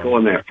 not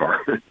going that far.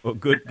 Well,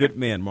 good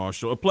man,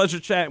 Marshall. A pleasure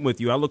chatting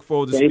with you. I look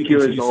forward to speaking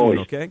to you soon.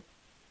 Okay.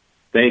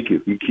 Thank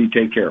you. You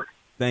take care.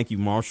 Thank you,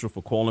 Marshall,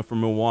 for calling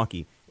from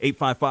Milwaukee.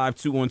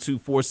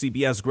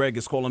 855-212-4CBS. Greg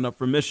is calling up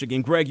from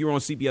Michigan. Greg, you're on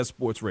CBS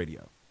Sports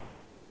Radio.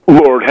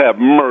 Lord have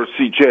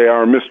mercy,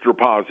 JR, Mr.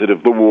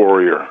 Positive, the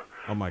Warrior.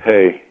 Oh, my God.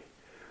 Hey,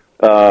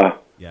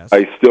 yes.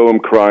 I still am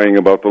crying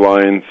about the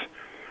Lions.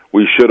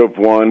 We should have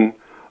won.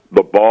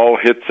 The ball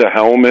hits a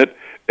helmet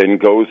and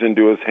goes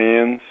into his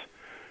hands.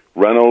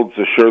 Reynolds,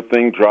 a sure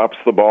thing, drops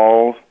the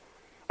ball.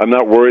 I'm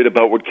not worried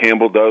about what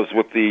Campbell does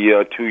with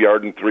the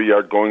 2-yard and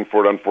 3-yard going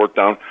for it on fourth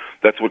down.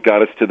 That's what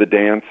got us to the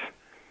dance.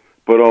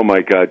 But, oh, my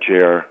God,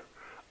 JR,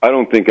 I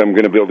don't think I'm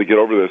going to be able to get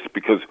over this,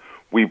 because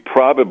we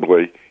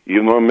probably,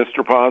 even though I'm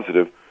Mr.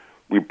 Positive,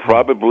 we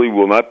probably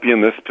will not be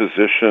in this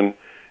position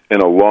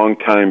in a long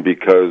time,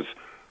 because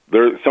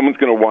someone's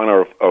going to want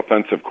our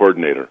offensive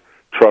coordinator.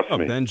 Trust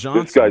me. Ben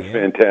Johnson, this guy's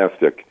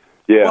fantastic.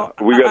 Yeah, well,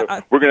 we're going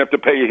to have to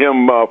pay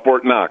him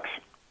Fort Knox.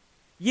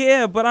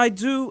 Yeah, but I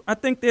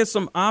think there's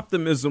some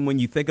optimism when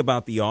you think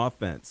about the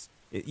offense.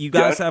 You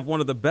guys have one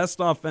of the best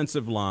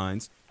offensive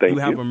lines. You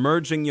have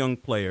emerging young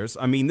players.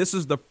 I mean, this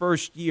is the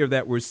first year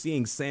that we're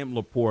seeing Sam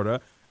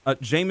Laporta.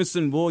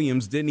 Jamison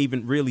Williams didn't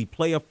even really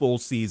play a full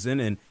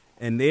season,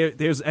 and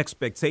there's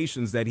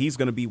expectations that he's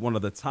going to be one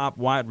of the top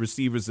wide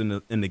receivers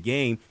in the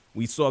game.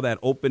 We saw that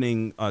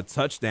opening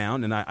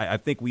touchdown, and I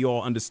think we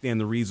all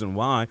understand the reason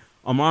why.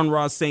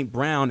 Amon-Ra St.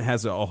 Brown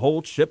has a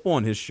whole chip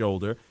on his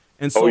shoulder,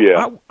 and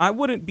so I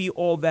wouldn't be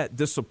all that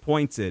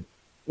disappointed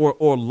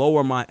or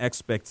lower my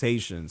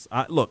expectations.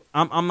 Look,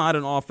 I'm not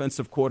an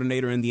offensive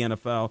coordinator in the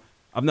NFL.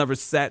 I've never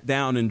sat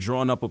down and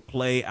drawn up a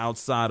play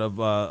outside of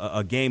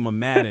a game of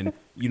Madden,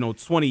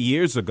 20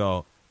 years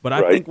ago. But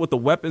I think with the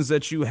weapons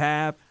that you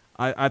have,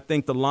 I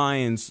think the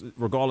Lions,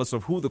 regardless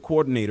of who the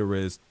coordinator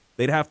is,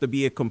 they'd have to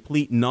be a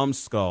complete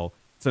numbskull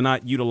to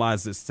not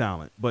utilize this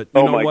talent. But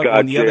you know what? God,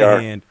 on the other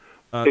hand,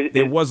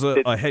 There was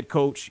a head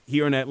coach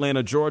here in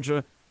Atlanta,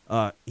 Georgia.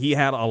 He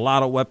had a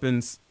lot of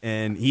weapons,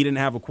 and he didn't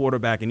have a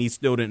quarterback, and he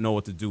still didn't know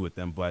what to do with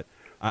them. But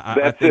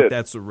I think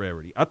that's a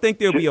rarity. I think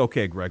they'll be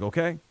okay, Greg,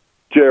 okay?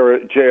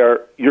 JR,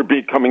 you're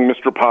becoming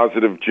Mr.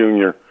 Positive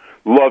Jr.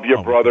 Love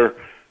you, brother.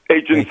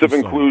 Agents of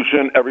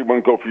Inclusion,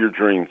 everyone go for your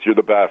dreams. You're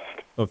the best.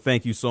 Well,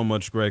 thank you so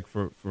much, Greg,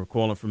 for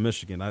calling from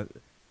Michigan.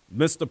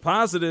 Mr.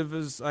 Positive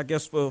is, I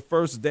guess, for the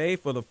first day,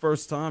 for the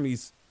first time,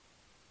 he's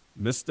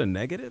Mr.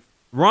 Negative.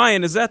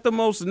 Ryan, is that the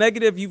most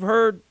negative you've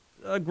heard,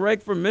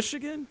 Greg, from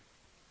Michigan?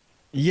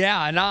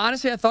 Yeah, and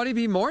honestly, I thought he'd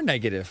be more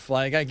negative.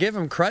 Like, I give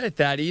him credit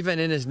that even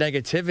in his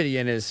negativity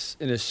and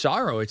his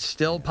sorrow, it's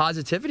still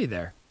positivity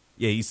there.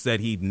 Yeah, he said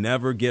he'd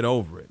never get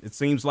over it. It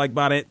seems like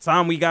by the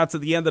time we got to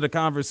the end of the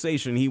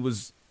conversation, he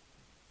was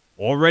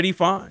already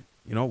fine.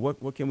 You know,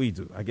 what can we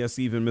do? I guess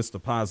even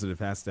Mr. Positive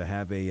has to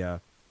have a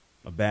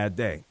bad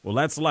day. Well,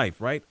 that's life,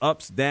 right?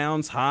 Ups,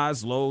 downs,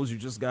 highs, lows. You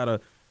just got to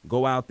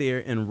go out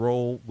there and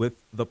roll with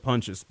the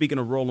punches. Speaking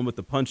of rolling with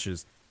the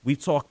punches,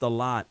 we've talked a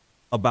lot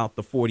about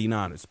the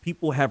 49ers.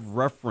 People have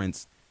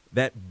referenced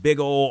that big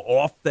old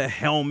off the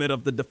helmet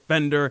of the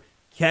defender,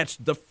 catch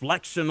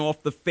deflection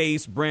off the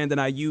face, Brandon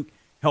Ayuk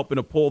helping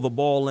to pull the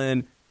ball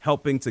in,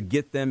 helping to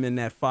get them in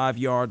that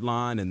 5-yard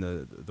line and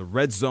the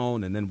red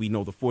zone, and then we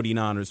know the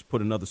 49ers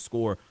put another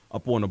score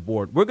up on the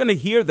board. We're going to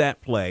hear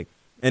that play,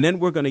 and then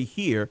we're going to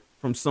hear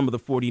from some of the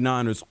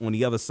 49ers on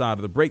the other side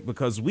of the break,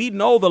 because we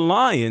know the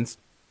Lions,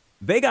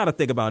 they got to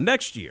think about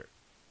next year.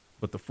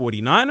 But the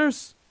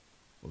 49ers,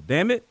 well,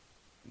 damn it,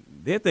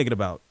 they're thinking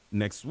about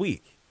next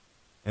week.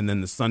 And then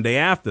the Sunday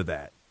after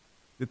that,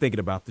 they're thinking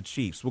about the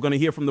Chiefs. We're going to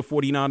hear from the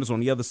 49ers on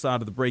the other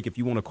side of the break. If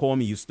you want to call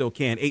me, you still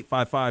can.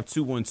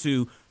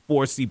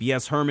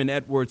 855-212-4CBS. Herman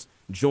Edwards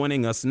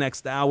joining us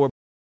next hour.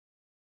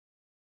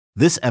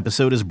 This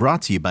episode is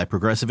brought to you by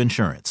Progressive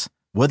Insurance.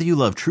 Whether you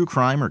love true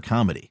crime or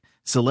comedy,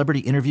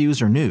 celebrity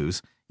interviews or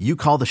news, you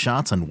call the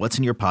shots on what's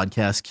in your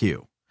podcast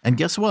queue. And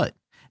guess what?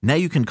 Now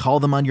you can call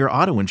them on your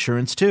auto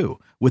insurance too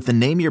with the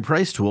Name Your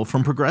Price tool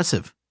from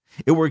Progressive.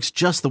 It works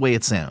just the way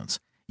it sounds.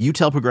 You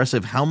tell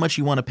Progressive how much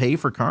you want to pay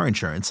for car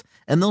insurance,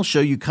 and they'll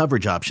show you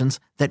coverage options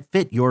that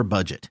fit your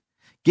budget.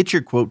 Get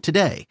your quote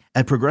today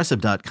at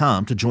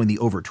Progressive.com to join the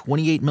over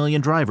 28 million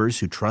drivers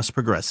who trust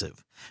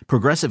Progressive.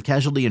 Progressive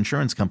Casualty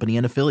Insurance Company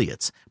and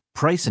Affiliates.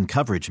 Price and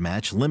coverage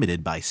match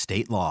limited by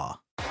state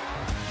law.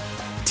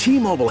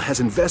 T-Mobile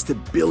has invested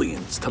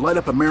billions to light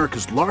up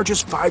America's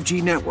largest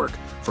 5G network,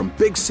 from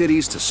big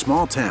cities to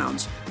small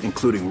towns,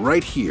 including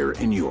right here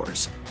in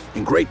yours.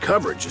 And great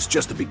coverage is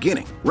just the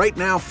beginning. Right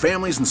now,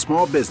 families and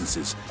small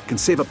businesses can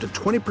save up to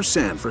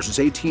 20% versus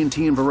AT&T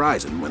and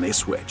Verizon when they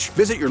switch.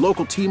 Visit your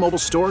local T-Mobile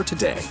store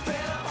today.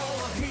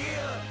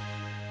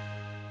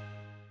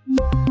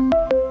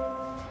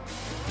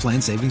 Plan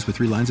savings with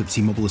 3 lines of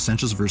T-Mobile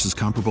Essentials versus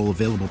comparable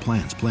available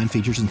plans. Plan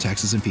features and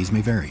taxes and fees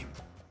may vary.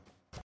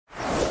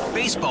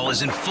 Baseball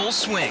is in full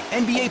swing.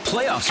 NBA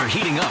playoffs are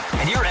heating up,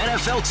 and your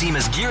NFL team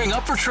is gearing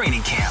up for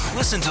training camp.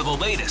 Listen to the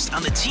latest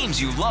on the teams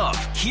you love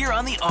here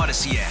on the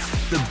Odyssey app.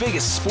 The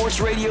biggest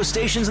sports radio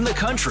stations in the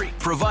country,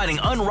 providing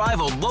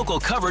unrivaled local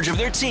coverage of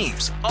their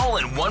teams, all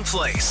in one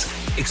place.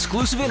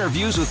 Exclusive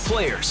interviews with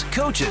players,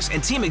 coaches,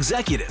 and team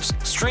executives,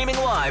 streaming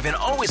live and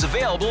always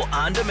available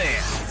on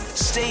demand.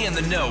 Stay in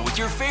the know with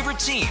your favorite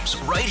teams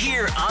right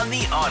here on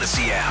the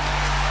Odyssey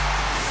app.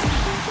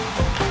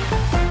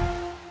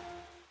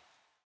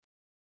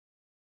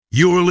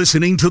 You're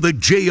listening to the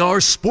JR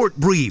Sport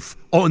Brief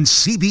on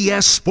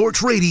CBS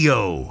Sports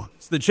Radio.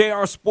 It's the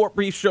JR Sport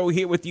Brief Show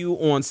here with you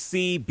on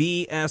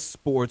CBS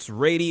Sports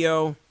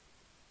Radio.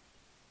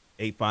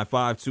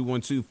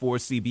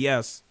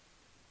 855-212-4CBS.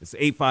 It's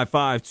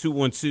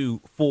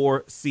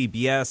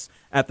 855-212-4CBS.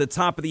 At the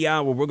top of the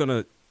hour, we're going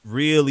to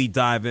really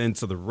dive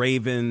into the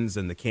Ravens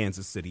and the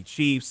Kansas City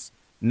Chiefs.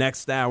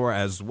 Next hour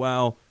as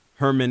well,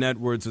 Herman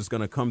Edwards is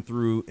going to come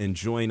through and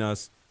join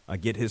us.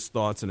 Get his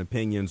thoughts and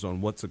opinions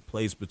on what took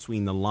place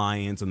between the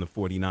Lions and the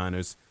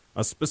 49ers.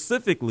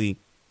 Specifically,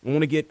 I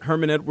want to get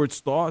Herman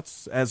Edwards'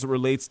 thoughts as it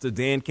relates to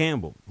Dan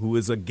Campbell, who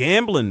is a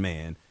gambling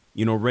man,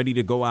 ready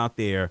to go out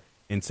there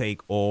and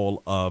take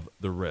all of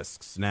the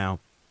risks. Now,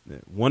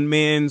 one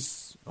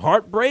man's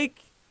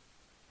heartbreak,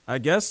 I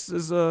guess,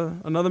 is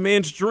another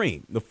man's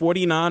dream. The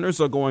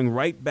 49ers are going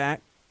right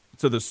back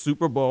to the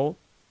Super Bowl.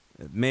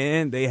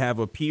 Man, they have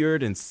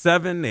appeared in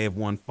 7. They have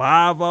won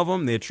 5 of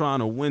them. They're trying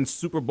to win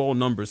Super Bowl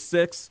number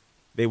 6.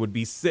 They would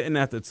be sitting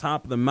at the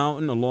top of the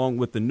mountain along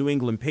with the New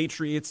England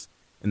Patriots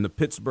and the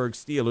Pittsburgh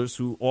Steelers,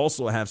 who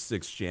also have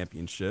 6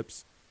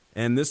 championships.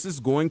 And this is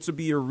going to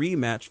be a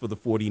rematch for the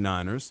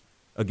 49ers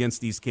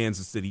against these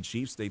Kansas City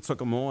Chiefs. They took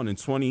them on in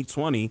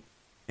 2020,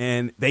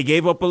 and they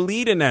gave up a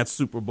lead in that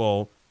Super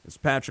Bowl as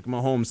Patrick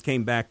Mahomes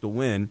came back to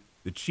win.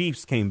 The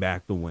Chiefs came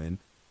back to win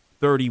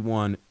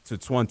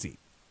 31-20.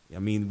 I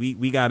mean,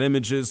 we got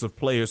images of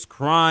players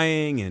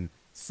crying and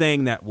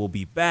saying that we'll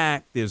be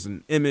back. There's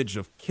an image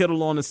of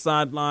Kittle on the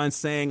sideline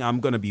saying, I'm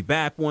going to be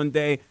back one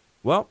day.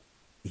 Well,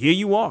 here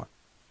you are.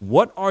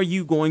 What are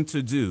you going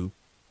to do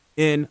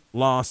in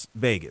Las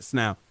Vegas?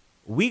 Now,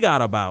 we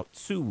got about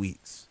 2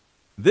 weeks,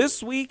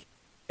 this week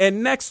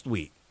and next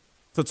week,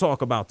 to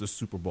talk about the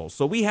Super Bowl.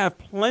 So we have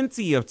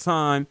plenty of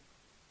time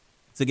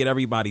to get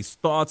everybody's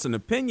thoughts and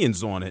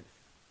opinions on it.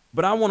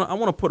 But I want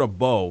to put a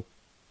bow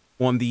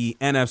on the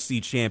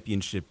NFC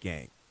Championship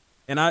game.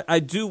 And I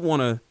do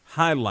want to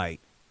highlight,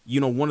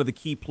 one of the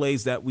key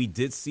plays that we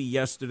did see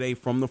yesterday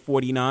from the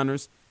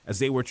 49ers as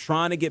they were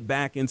trying to get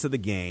back into the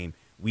game.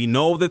 We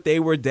know that they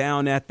were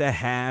down at the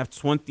half,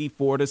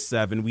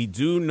 24-7. We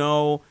do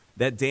know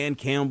that Dan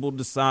Campbell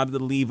decided to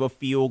leave a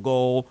field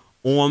goal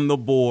on the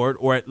board,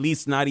 or at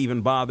least not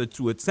even bother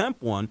to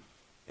attempt one.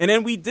 And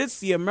then we did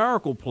see a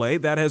miracle play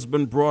that has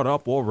been brought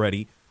up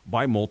already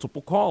by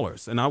multiple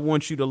callers. And I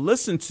want you to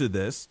listen to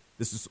this.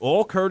 This is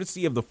all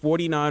courtesy of the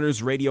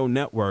 49ers radio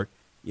network.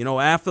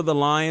 After the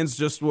Lions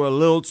just were a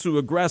little too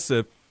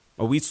aggressive,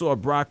 we saw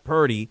Brock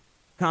Purdy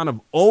kind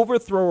of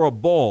overthrow a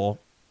ball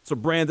to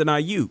Brandon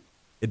Ayuk.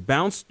 It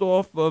bounced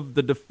off of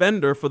the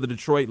defender for the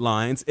Detroit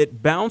Lions.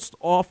 It bounced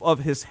off of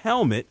his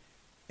helmet,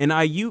 and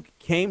Ayuk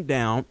came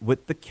down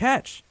with the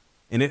catch,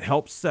 and it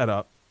helped set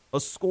up a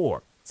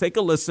score. Take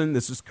a listen.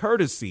 This is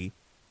courtesy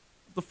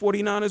of the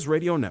 49ers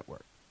radio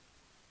network.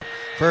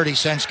 Purdy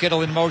sends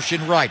Kittle in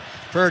motion right.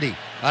 Purdy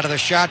out of the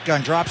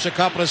shotgun, drops a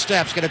couple of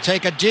steps, going to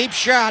take a deep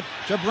shot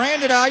to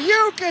Brandon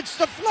Ayuk. It's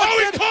deflected.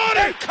 Oh, he caught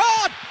it!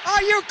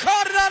 Ayuk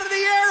caught it out of the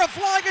air. A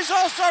flag is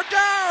also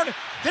down.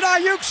 Did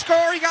Ayuk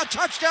score? He got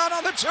touchdown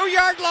on the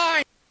 2-yard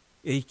line.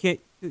 Yeah, you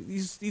can't.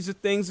 These are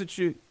things that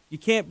you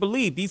can't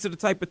believe. These are the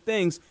type of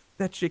things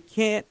that you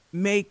can't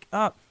make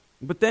up.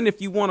 But then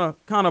if you want to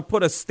kind of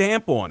put a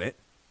stamp on it,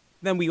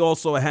 then we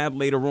also had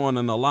later on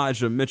an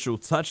Elijah Mitchell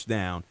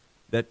touchdown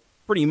that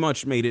pretty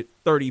much made it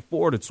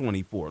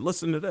 34-24.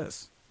 Listen to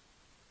this.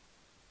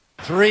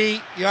 3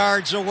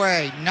 yards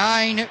away.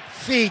 9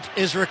 feet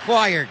is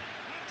required.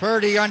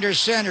 Purdy under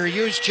center.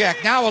 Use check.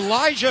 Now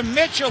Elijah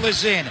Mitchell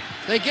is in.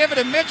 They give it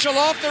to Mitchell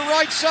off the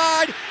right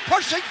side.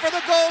 Pushing for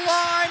the goal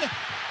line.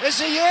 Is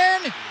he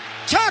in?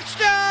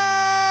 Touchdown!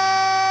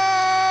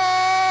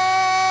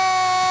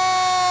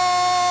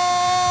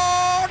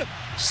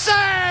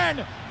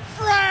 San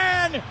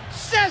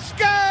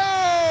Francisco!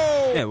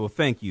 Yeah, well,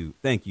 thank you,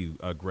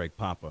 Greg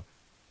Papa.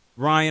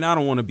 Ryan, I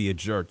don't want to be a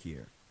jerk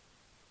here,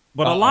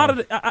 but a lot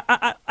of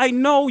I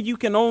know you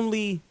can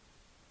only.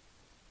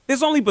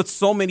 There's only but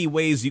so many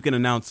ways you can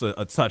announce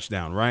a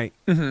touchdown, right?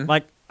 Mm-hmm.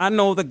 Like I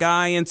know the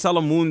guy in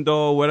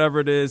Telemundo, whatever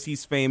it is,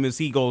 he's famous.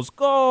 He goes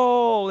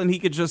goal, and he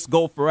could just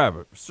go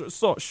forever.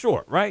 So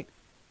short, right?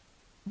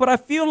 But I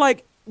feel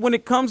like when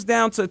it comes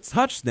down to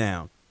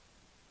touchdown,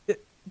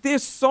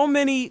 there's so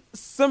many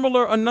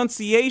similar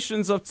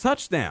enunciations of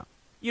touchdown.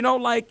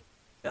 Like.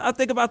 I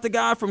think about the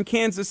guy from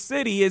Kansas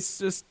City. It's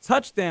just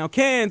touchdown,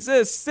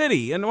 Kansas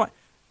City. And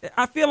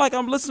I feel like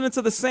I'm listening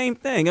to the same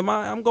thing.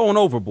 I'm going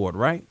overboard,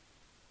 right?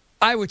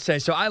 I would say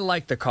so. I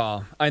like the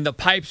call. And the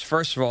pipes,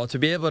 first of all, to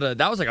be able to,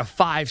 that was like a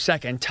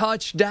 5-second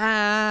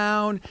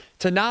touchdown.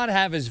 To not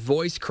have his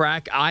voice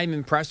crack, I'm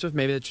impressed with.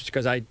 Maybe that's just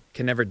because I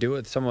can never do it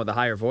with someone with a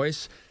higher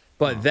voice.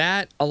 But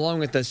that, along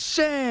with the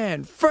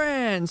San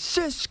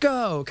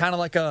Francisco, kind of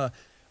like a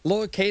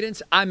lower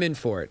cadence, I'm in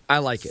for it. I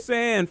like it.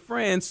 San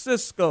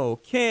Francisco,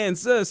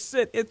 Kansas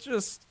City. It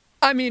just.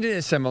 I mean, it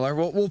is similar.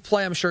 We'll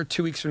play, I'm sure,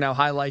 2 weeks from now,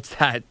 highlights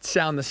that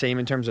sound the same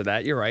in terms of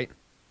that. You're right.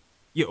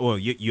 Yeah, well,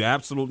 you're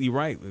absolutely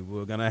right.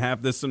 We're going to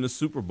have this in the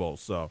Super Bowl.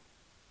 So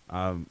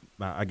I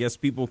guess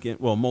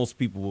most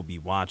people will be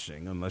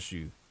watching unless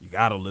you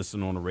got to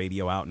listen on the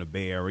radio out in the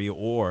Bay Area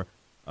or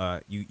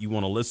you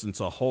want to listen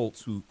to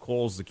Holtz, who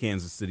calls the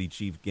Kansas City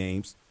Chiefs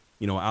games,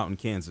 out in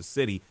Kansas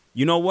City.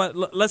 You know what?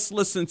 Let's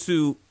listen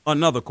to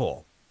another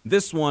call.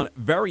 This one,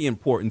 very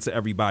important to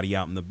everybody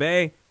out in the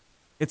Bay.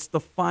 It's the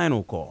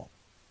final call.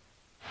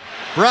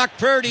 Brock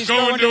Purdy's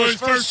going to his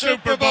first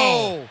Super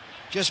Bowl.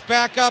 Just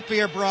back up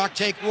here, Brock.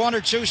 Take 1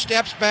 or 2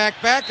 steps back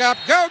up,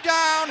 go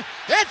down.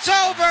 It's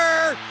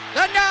over.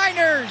 The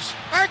Niners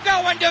are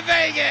going to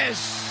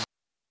Vegas.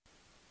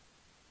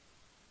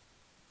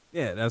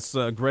 Yeah, that's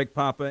Greg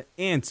Papa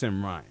and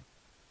Tim Ryan.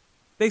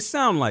 They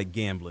sound like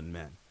gambling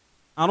men.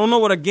 I don't know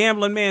what a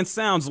gambling man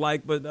sounds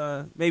like,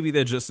 but maybe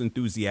they're just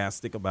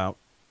enthusiastic about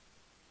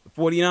the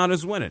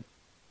 49ers winning.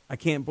 I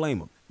can't blame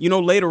them.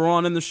 Later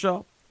on in the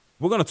show,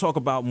 we're going to talk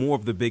about more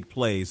of the big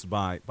plays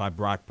by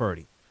Brock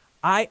Purdy.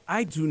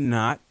 I do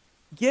not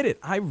get it.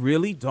 I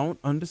really don't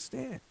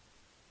understand.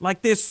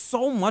 Like, there's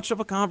so much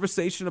of a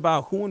conversation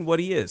about who and what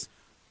he is.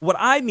 What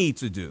I need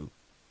to do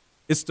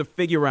is to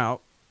figure out,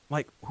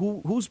 like,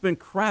 who's been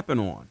crapping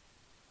on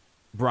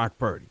Brock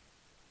Purdy.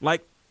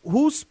 Like,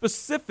 who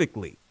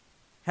specifically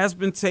has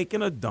been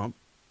taking a dump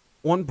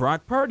on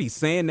Brock Purdy,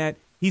 saying that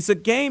he's a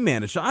game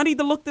manager. I need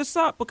to look this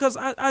up because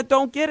I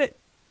don't get it.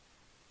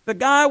 The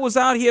guy was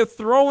out here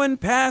throwing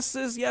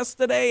passes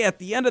yesterday at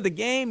the end of the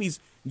game. He's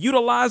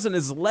utilizing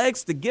his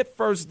legs to get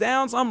first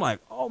downs. I'm like,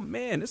 oh,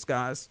 man,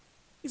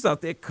 he's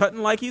out there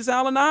cutting like he's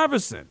Allen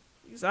Iverson.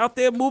 He's out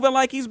there moving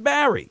like he's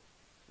Barry.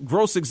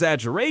 Gross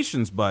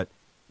exaggerations, but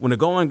when the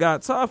going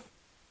got tough,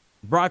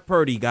 Brock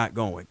Purdy got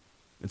going.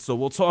 And so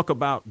we'll talk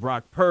about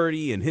Brock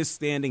Purdy and his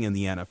standing in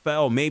the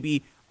NFL.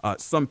 Maybe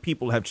some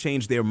people have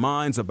changed their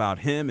minds about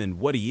him and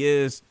what he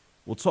is.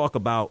 We'll talk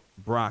about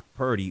Brock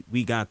Purdy.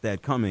 We got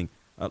that coming.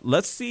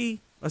 Let's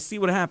see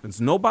what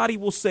happens. Nobody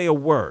will say a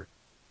word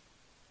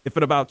if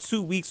in about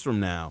 2 weeks from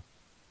now,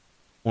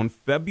 on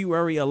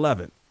February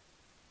 11th,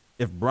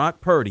 if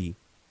Brock Purdy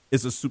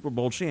is a Super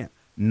Bowl champ.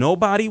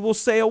 Nobody will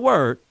say a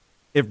word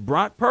if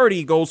Brock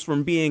Purdy goes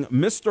from being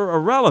Mr.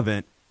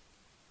 Irrelevant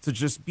to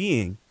just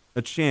being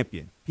a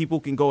champion. People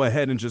can go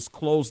ahead and just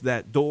close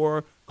that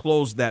door,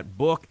 close that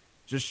book,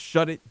 just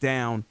shut it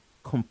down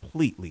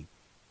completely.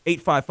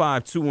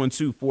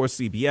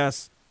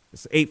 855-212-4CBS.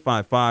 It's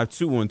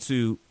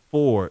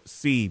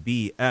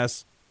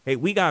 855-212-4CBS. Hey,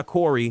 we got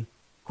Corey.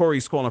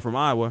 Corey's calling from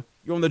Iowa.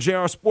 You're on the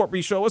JR Sport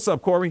Brief Show. What's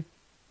up, Corey?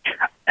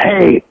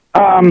 Hey,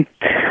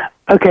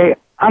 okay,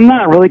 I'm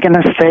not really going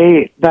to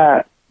say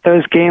that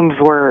those games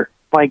were,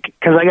 like,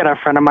 because I got a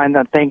friend of mine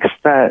that thinks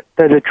that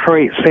the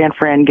Detroit-San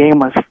Fran game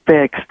was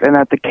fixed and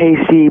that the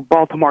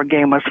KC-Baltimore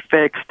game was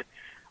fixed.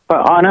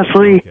 But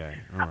honestly,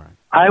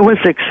 I was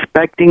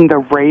expecting the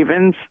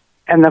Ravens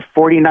and the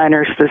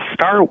 49ers to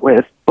start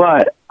with,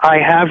 but I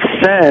have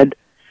said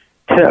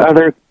to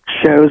other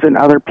shows and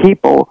other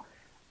people,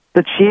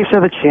 the Chiefs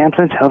are the champs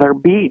until they're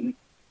beaten.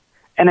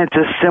 And it's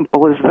as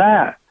simple as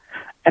that.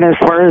 And as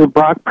far as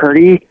Brock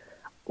Purdy,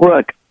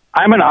 look,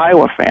 I'm an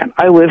Iowa fan.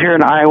 I live here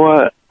in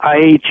Iowa.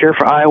 I cheer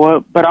for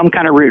Iowa, but I'm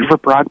kind of rooting for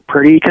Brock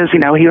Purdy because, you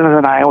know, he was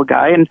an Iowa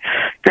guy. And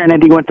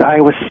granted, he went to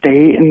Iowa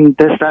State and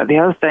this, that, and the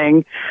other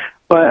thing.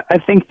 But I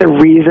think the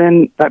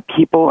reason that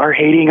people are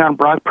hating on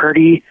Brock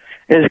Purdy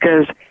is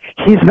because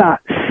he's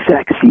not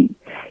sexy.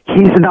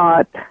 He's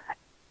not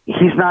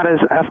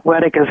as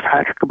athletic as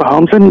Patrick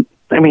Mahomes, and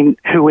I mean,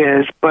 who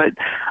is? But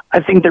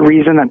I think the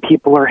reason that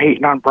people are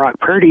hating on Brock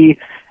Purdy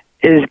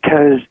is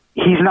because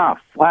he's not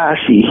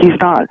flashy. He's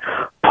not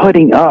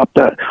putting up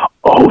the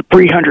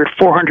 300,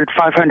 400,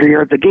 500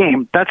 yards a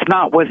game. That's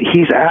not what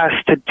he's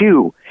asked to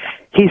do.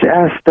 He's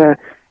asked to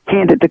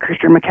hand it to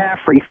Christian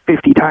McCaffrey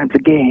 50 times a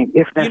game,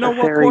 if necessary. You know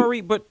what,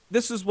 Corey? But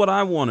this is what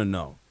I want to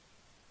know.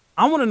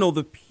 I want to know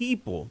the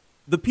people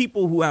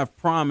who have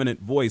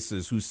prominent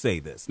voices who say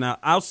this. Now,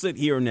 I'll sit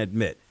here and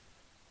admit,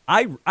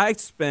 I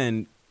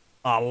spend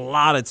a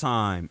lot of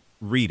time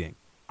reading.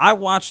 I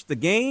watch the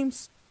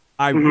games,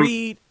 I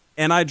read,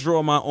 and I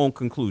draw my own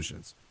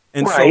conclusions.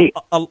 And so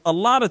a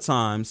lot of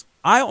times,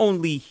 I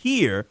only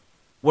hear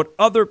what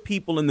other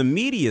people in the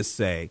media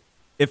say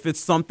if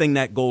it's something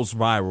that goes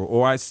viral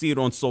or I see it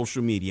on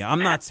social media.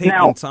 I'm not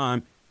taking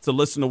time to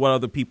listen to what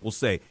other people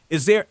say.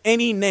 Is there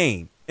any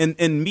name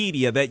in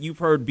media that you've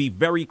heard be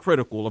very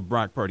critical of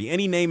Brock Purdy?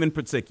 Any name in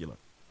particular?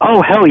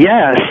 Oh, hell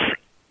yes.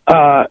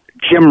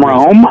 Jim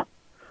Rome.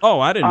 Oh,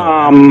 I didn't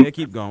know that. Yeah,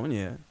 keep going,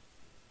 yeah.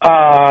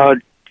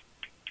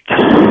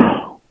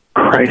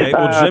 Christ, okay,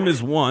 well, Jim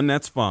is one.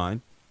 That's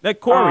fine. That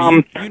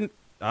Corey,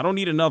 I don't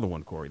need another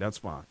one, Corey. That's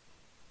fine.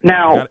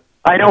 Now,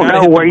 I don't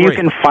know where you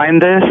can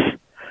find this,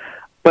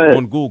 but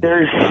on Google,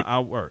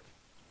 I'll work.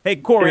 Hey,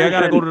 Corey, I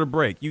got to go to the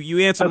break. You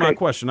answered my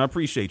question. I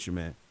appreciate you,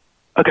 man.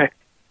 Okay.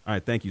 All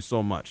right, thank you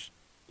so much.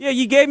 Yeah,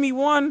 you gave me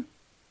one.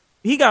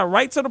 He got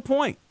right to the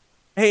point.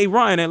 Hey,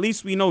 Ryan, at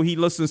least we know he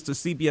listens to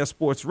CBS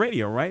Sports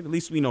Radio, right? At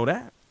least we know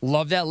that.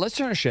 Love that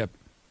listenership.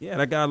 Yeah,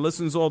 that guy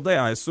listens all day.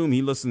 I assume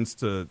he listens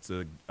to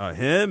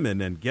him and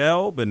then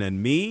Gelb and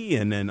then me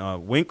and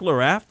then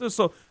Winkler after.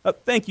 So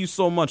thank you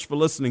so much for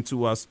listening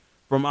to us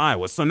from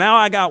Iowa. So now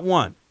I got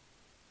one.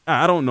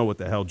 I don't know what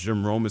the hell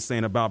Jim Rome is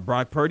saying about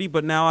Brock Purdy,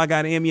 but now I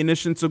got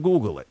ammunition to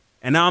Google it.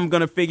 And now I'm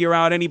going to figure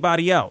out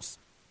anybody else.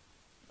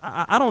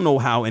 I don't know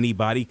how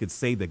anybody could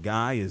say the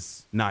guy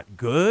is not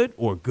good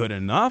or good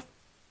enough.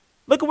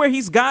 Look at where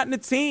he's gotten the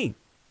team.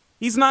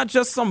 He's not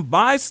just some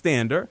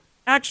bystander.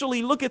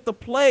 Actually, look at the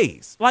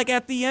plays, like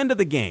at the end of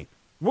the game.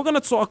 We're going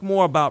to talk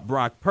more about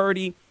Brock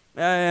Purdy.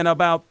 In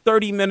about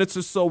 30 minutes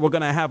or so, we're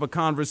going to have a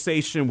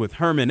conversation with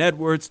Herman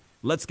Edwards.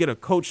 Let's get a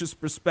coach's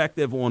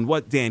perspective on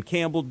what Dan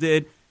Campbell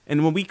did.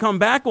 And when we come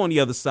back on the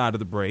other side of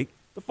the break,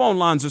 the phone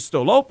lines are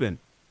still open.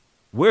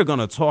 We're going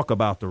to talk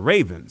about the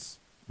Ravens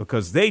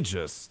because they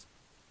just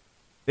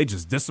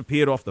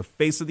disappeared off the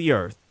face of the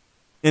earth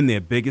in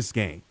their biggest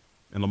game.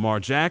 And Lamar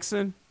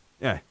Jackson,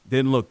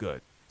 didn't look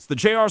good. It's the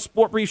JR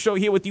Sport Brief Show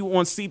here with you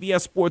on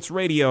CBS Sports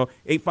Radio,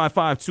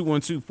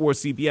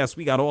 855-212-4CBS.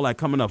 We got all that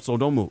coming up, so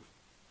don't move.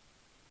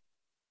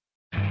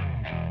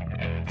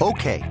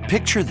 Okay,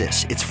 picture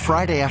this. It's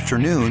Friday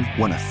afternoon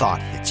when a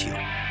thought hits you.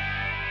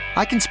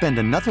 I can spend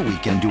another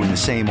weekend doing the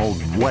same old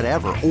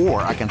whatever,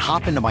 or I can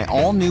hop into my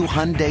all-new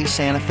Hyundai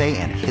Santa Fe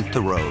and hit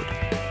the road.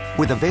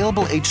 With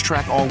available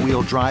H-Track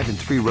all-wheel drive and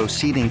 3-row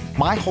seating,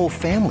 my whole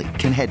family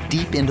can head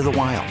deep into the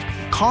wild.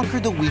 Conquer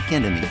the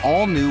weekend in the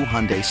all-new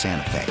Hyundai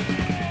Santa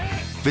Fe.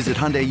 Visit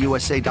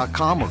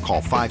HyundaiUSA.com or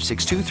call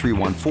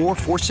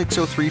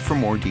 562-314-4603 for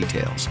more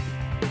details.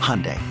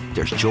 Hyundai,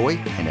 there's joy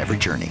in every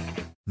journey.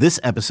 This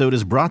episode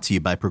is brought to you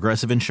by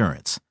Progressive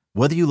Insurance.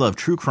 Whether you love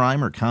true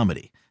crime or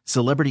comedy,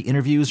 celebrity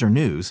interviews or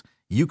news,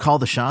 you call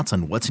the shots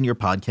on what's in your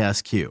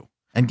podcast queue.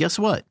 And guess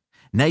what?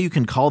 Now you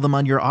can call them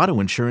on your auto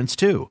insurance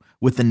too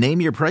with the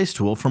Name Your Price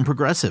tool from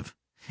Progressive.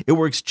 It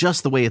works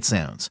just the way it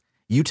sounds.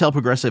 You tell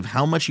Progressive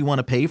how much you want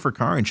to pay for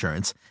car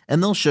insurance,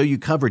 and they'll show you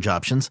coverage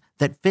options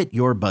that fit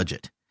your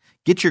budget.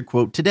 Get your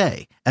quote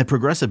today at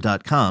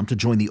Progressive.com to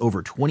join the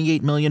over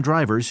 28 million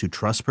drivers who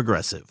trust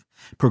Progressive.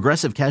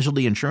 Progressive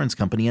Casualty Insurance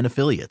Company and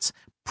Affiliates.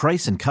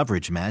 Price and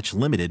coverage match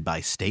limited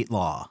by state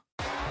law.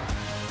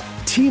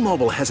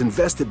 T-Mobile has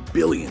invested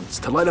billions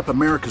to light up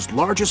America's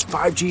largest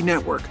 5G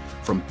network,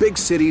 from big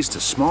cities to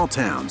small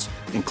towns,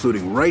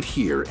 including right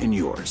here in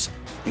yours.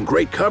 And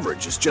great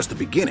coverage is just the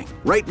beginning.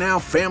 Right now,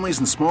 families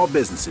and small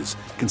businesses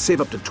can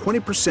save up to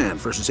 20%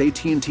 versus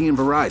AT&T and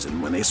Verizon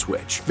when they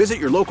switch. Visit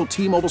your local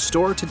T-Mobile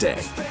store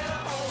today.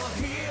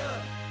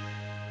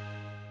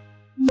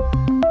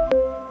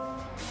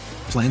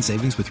 Plan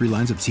savings with 3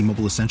 lines of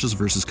T-Mobile Essentials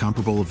versus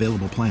comparable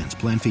available plans.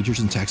 Plan features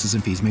and taxes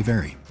and fees may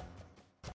vary.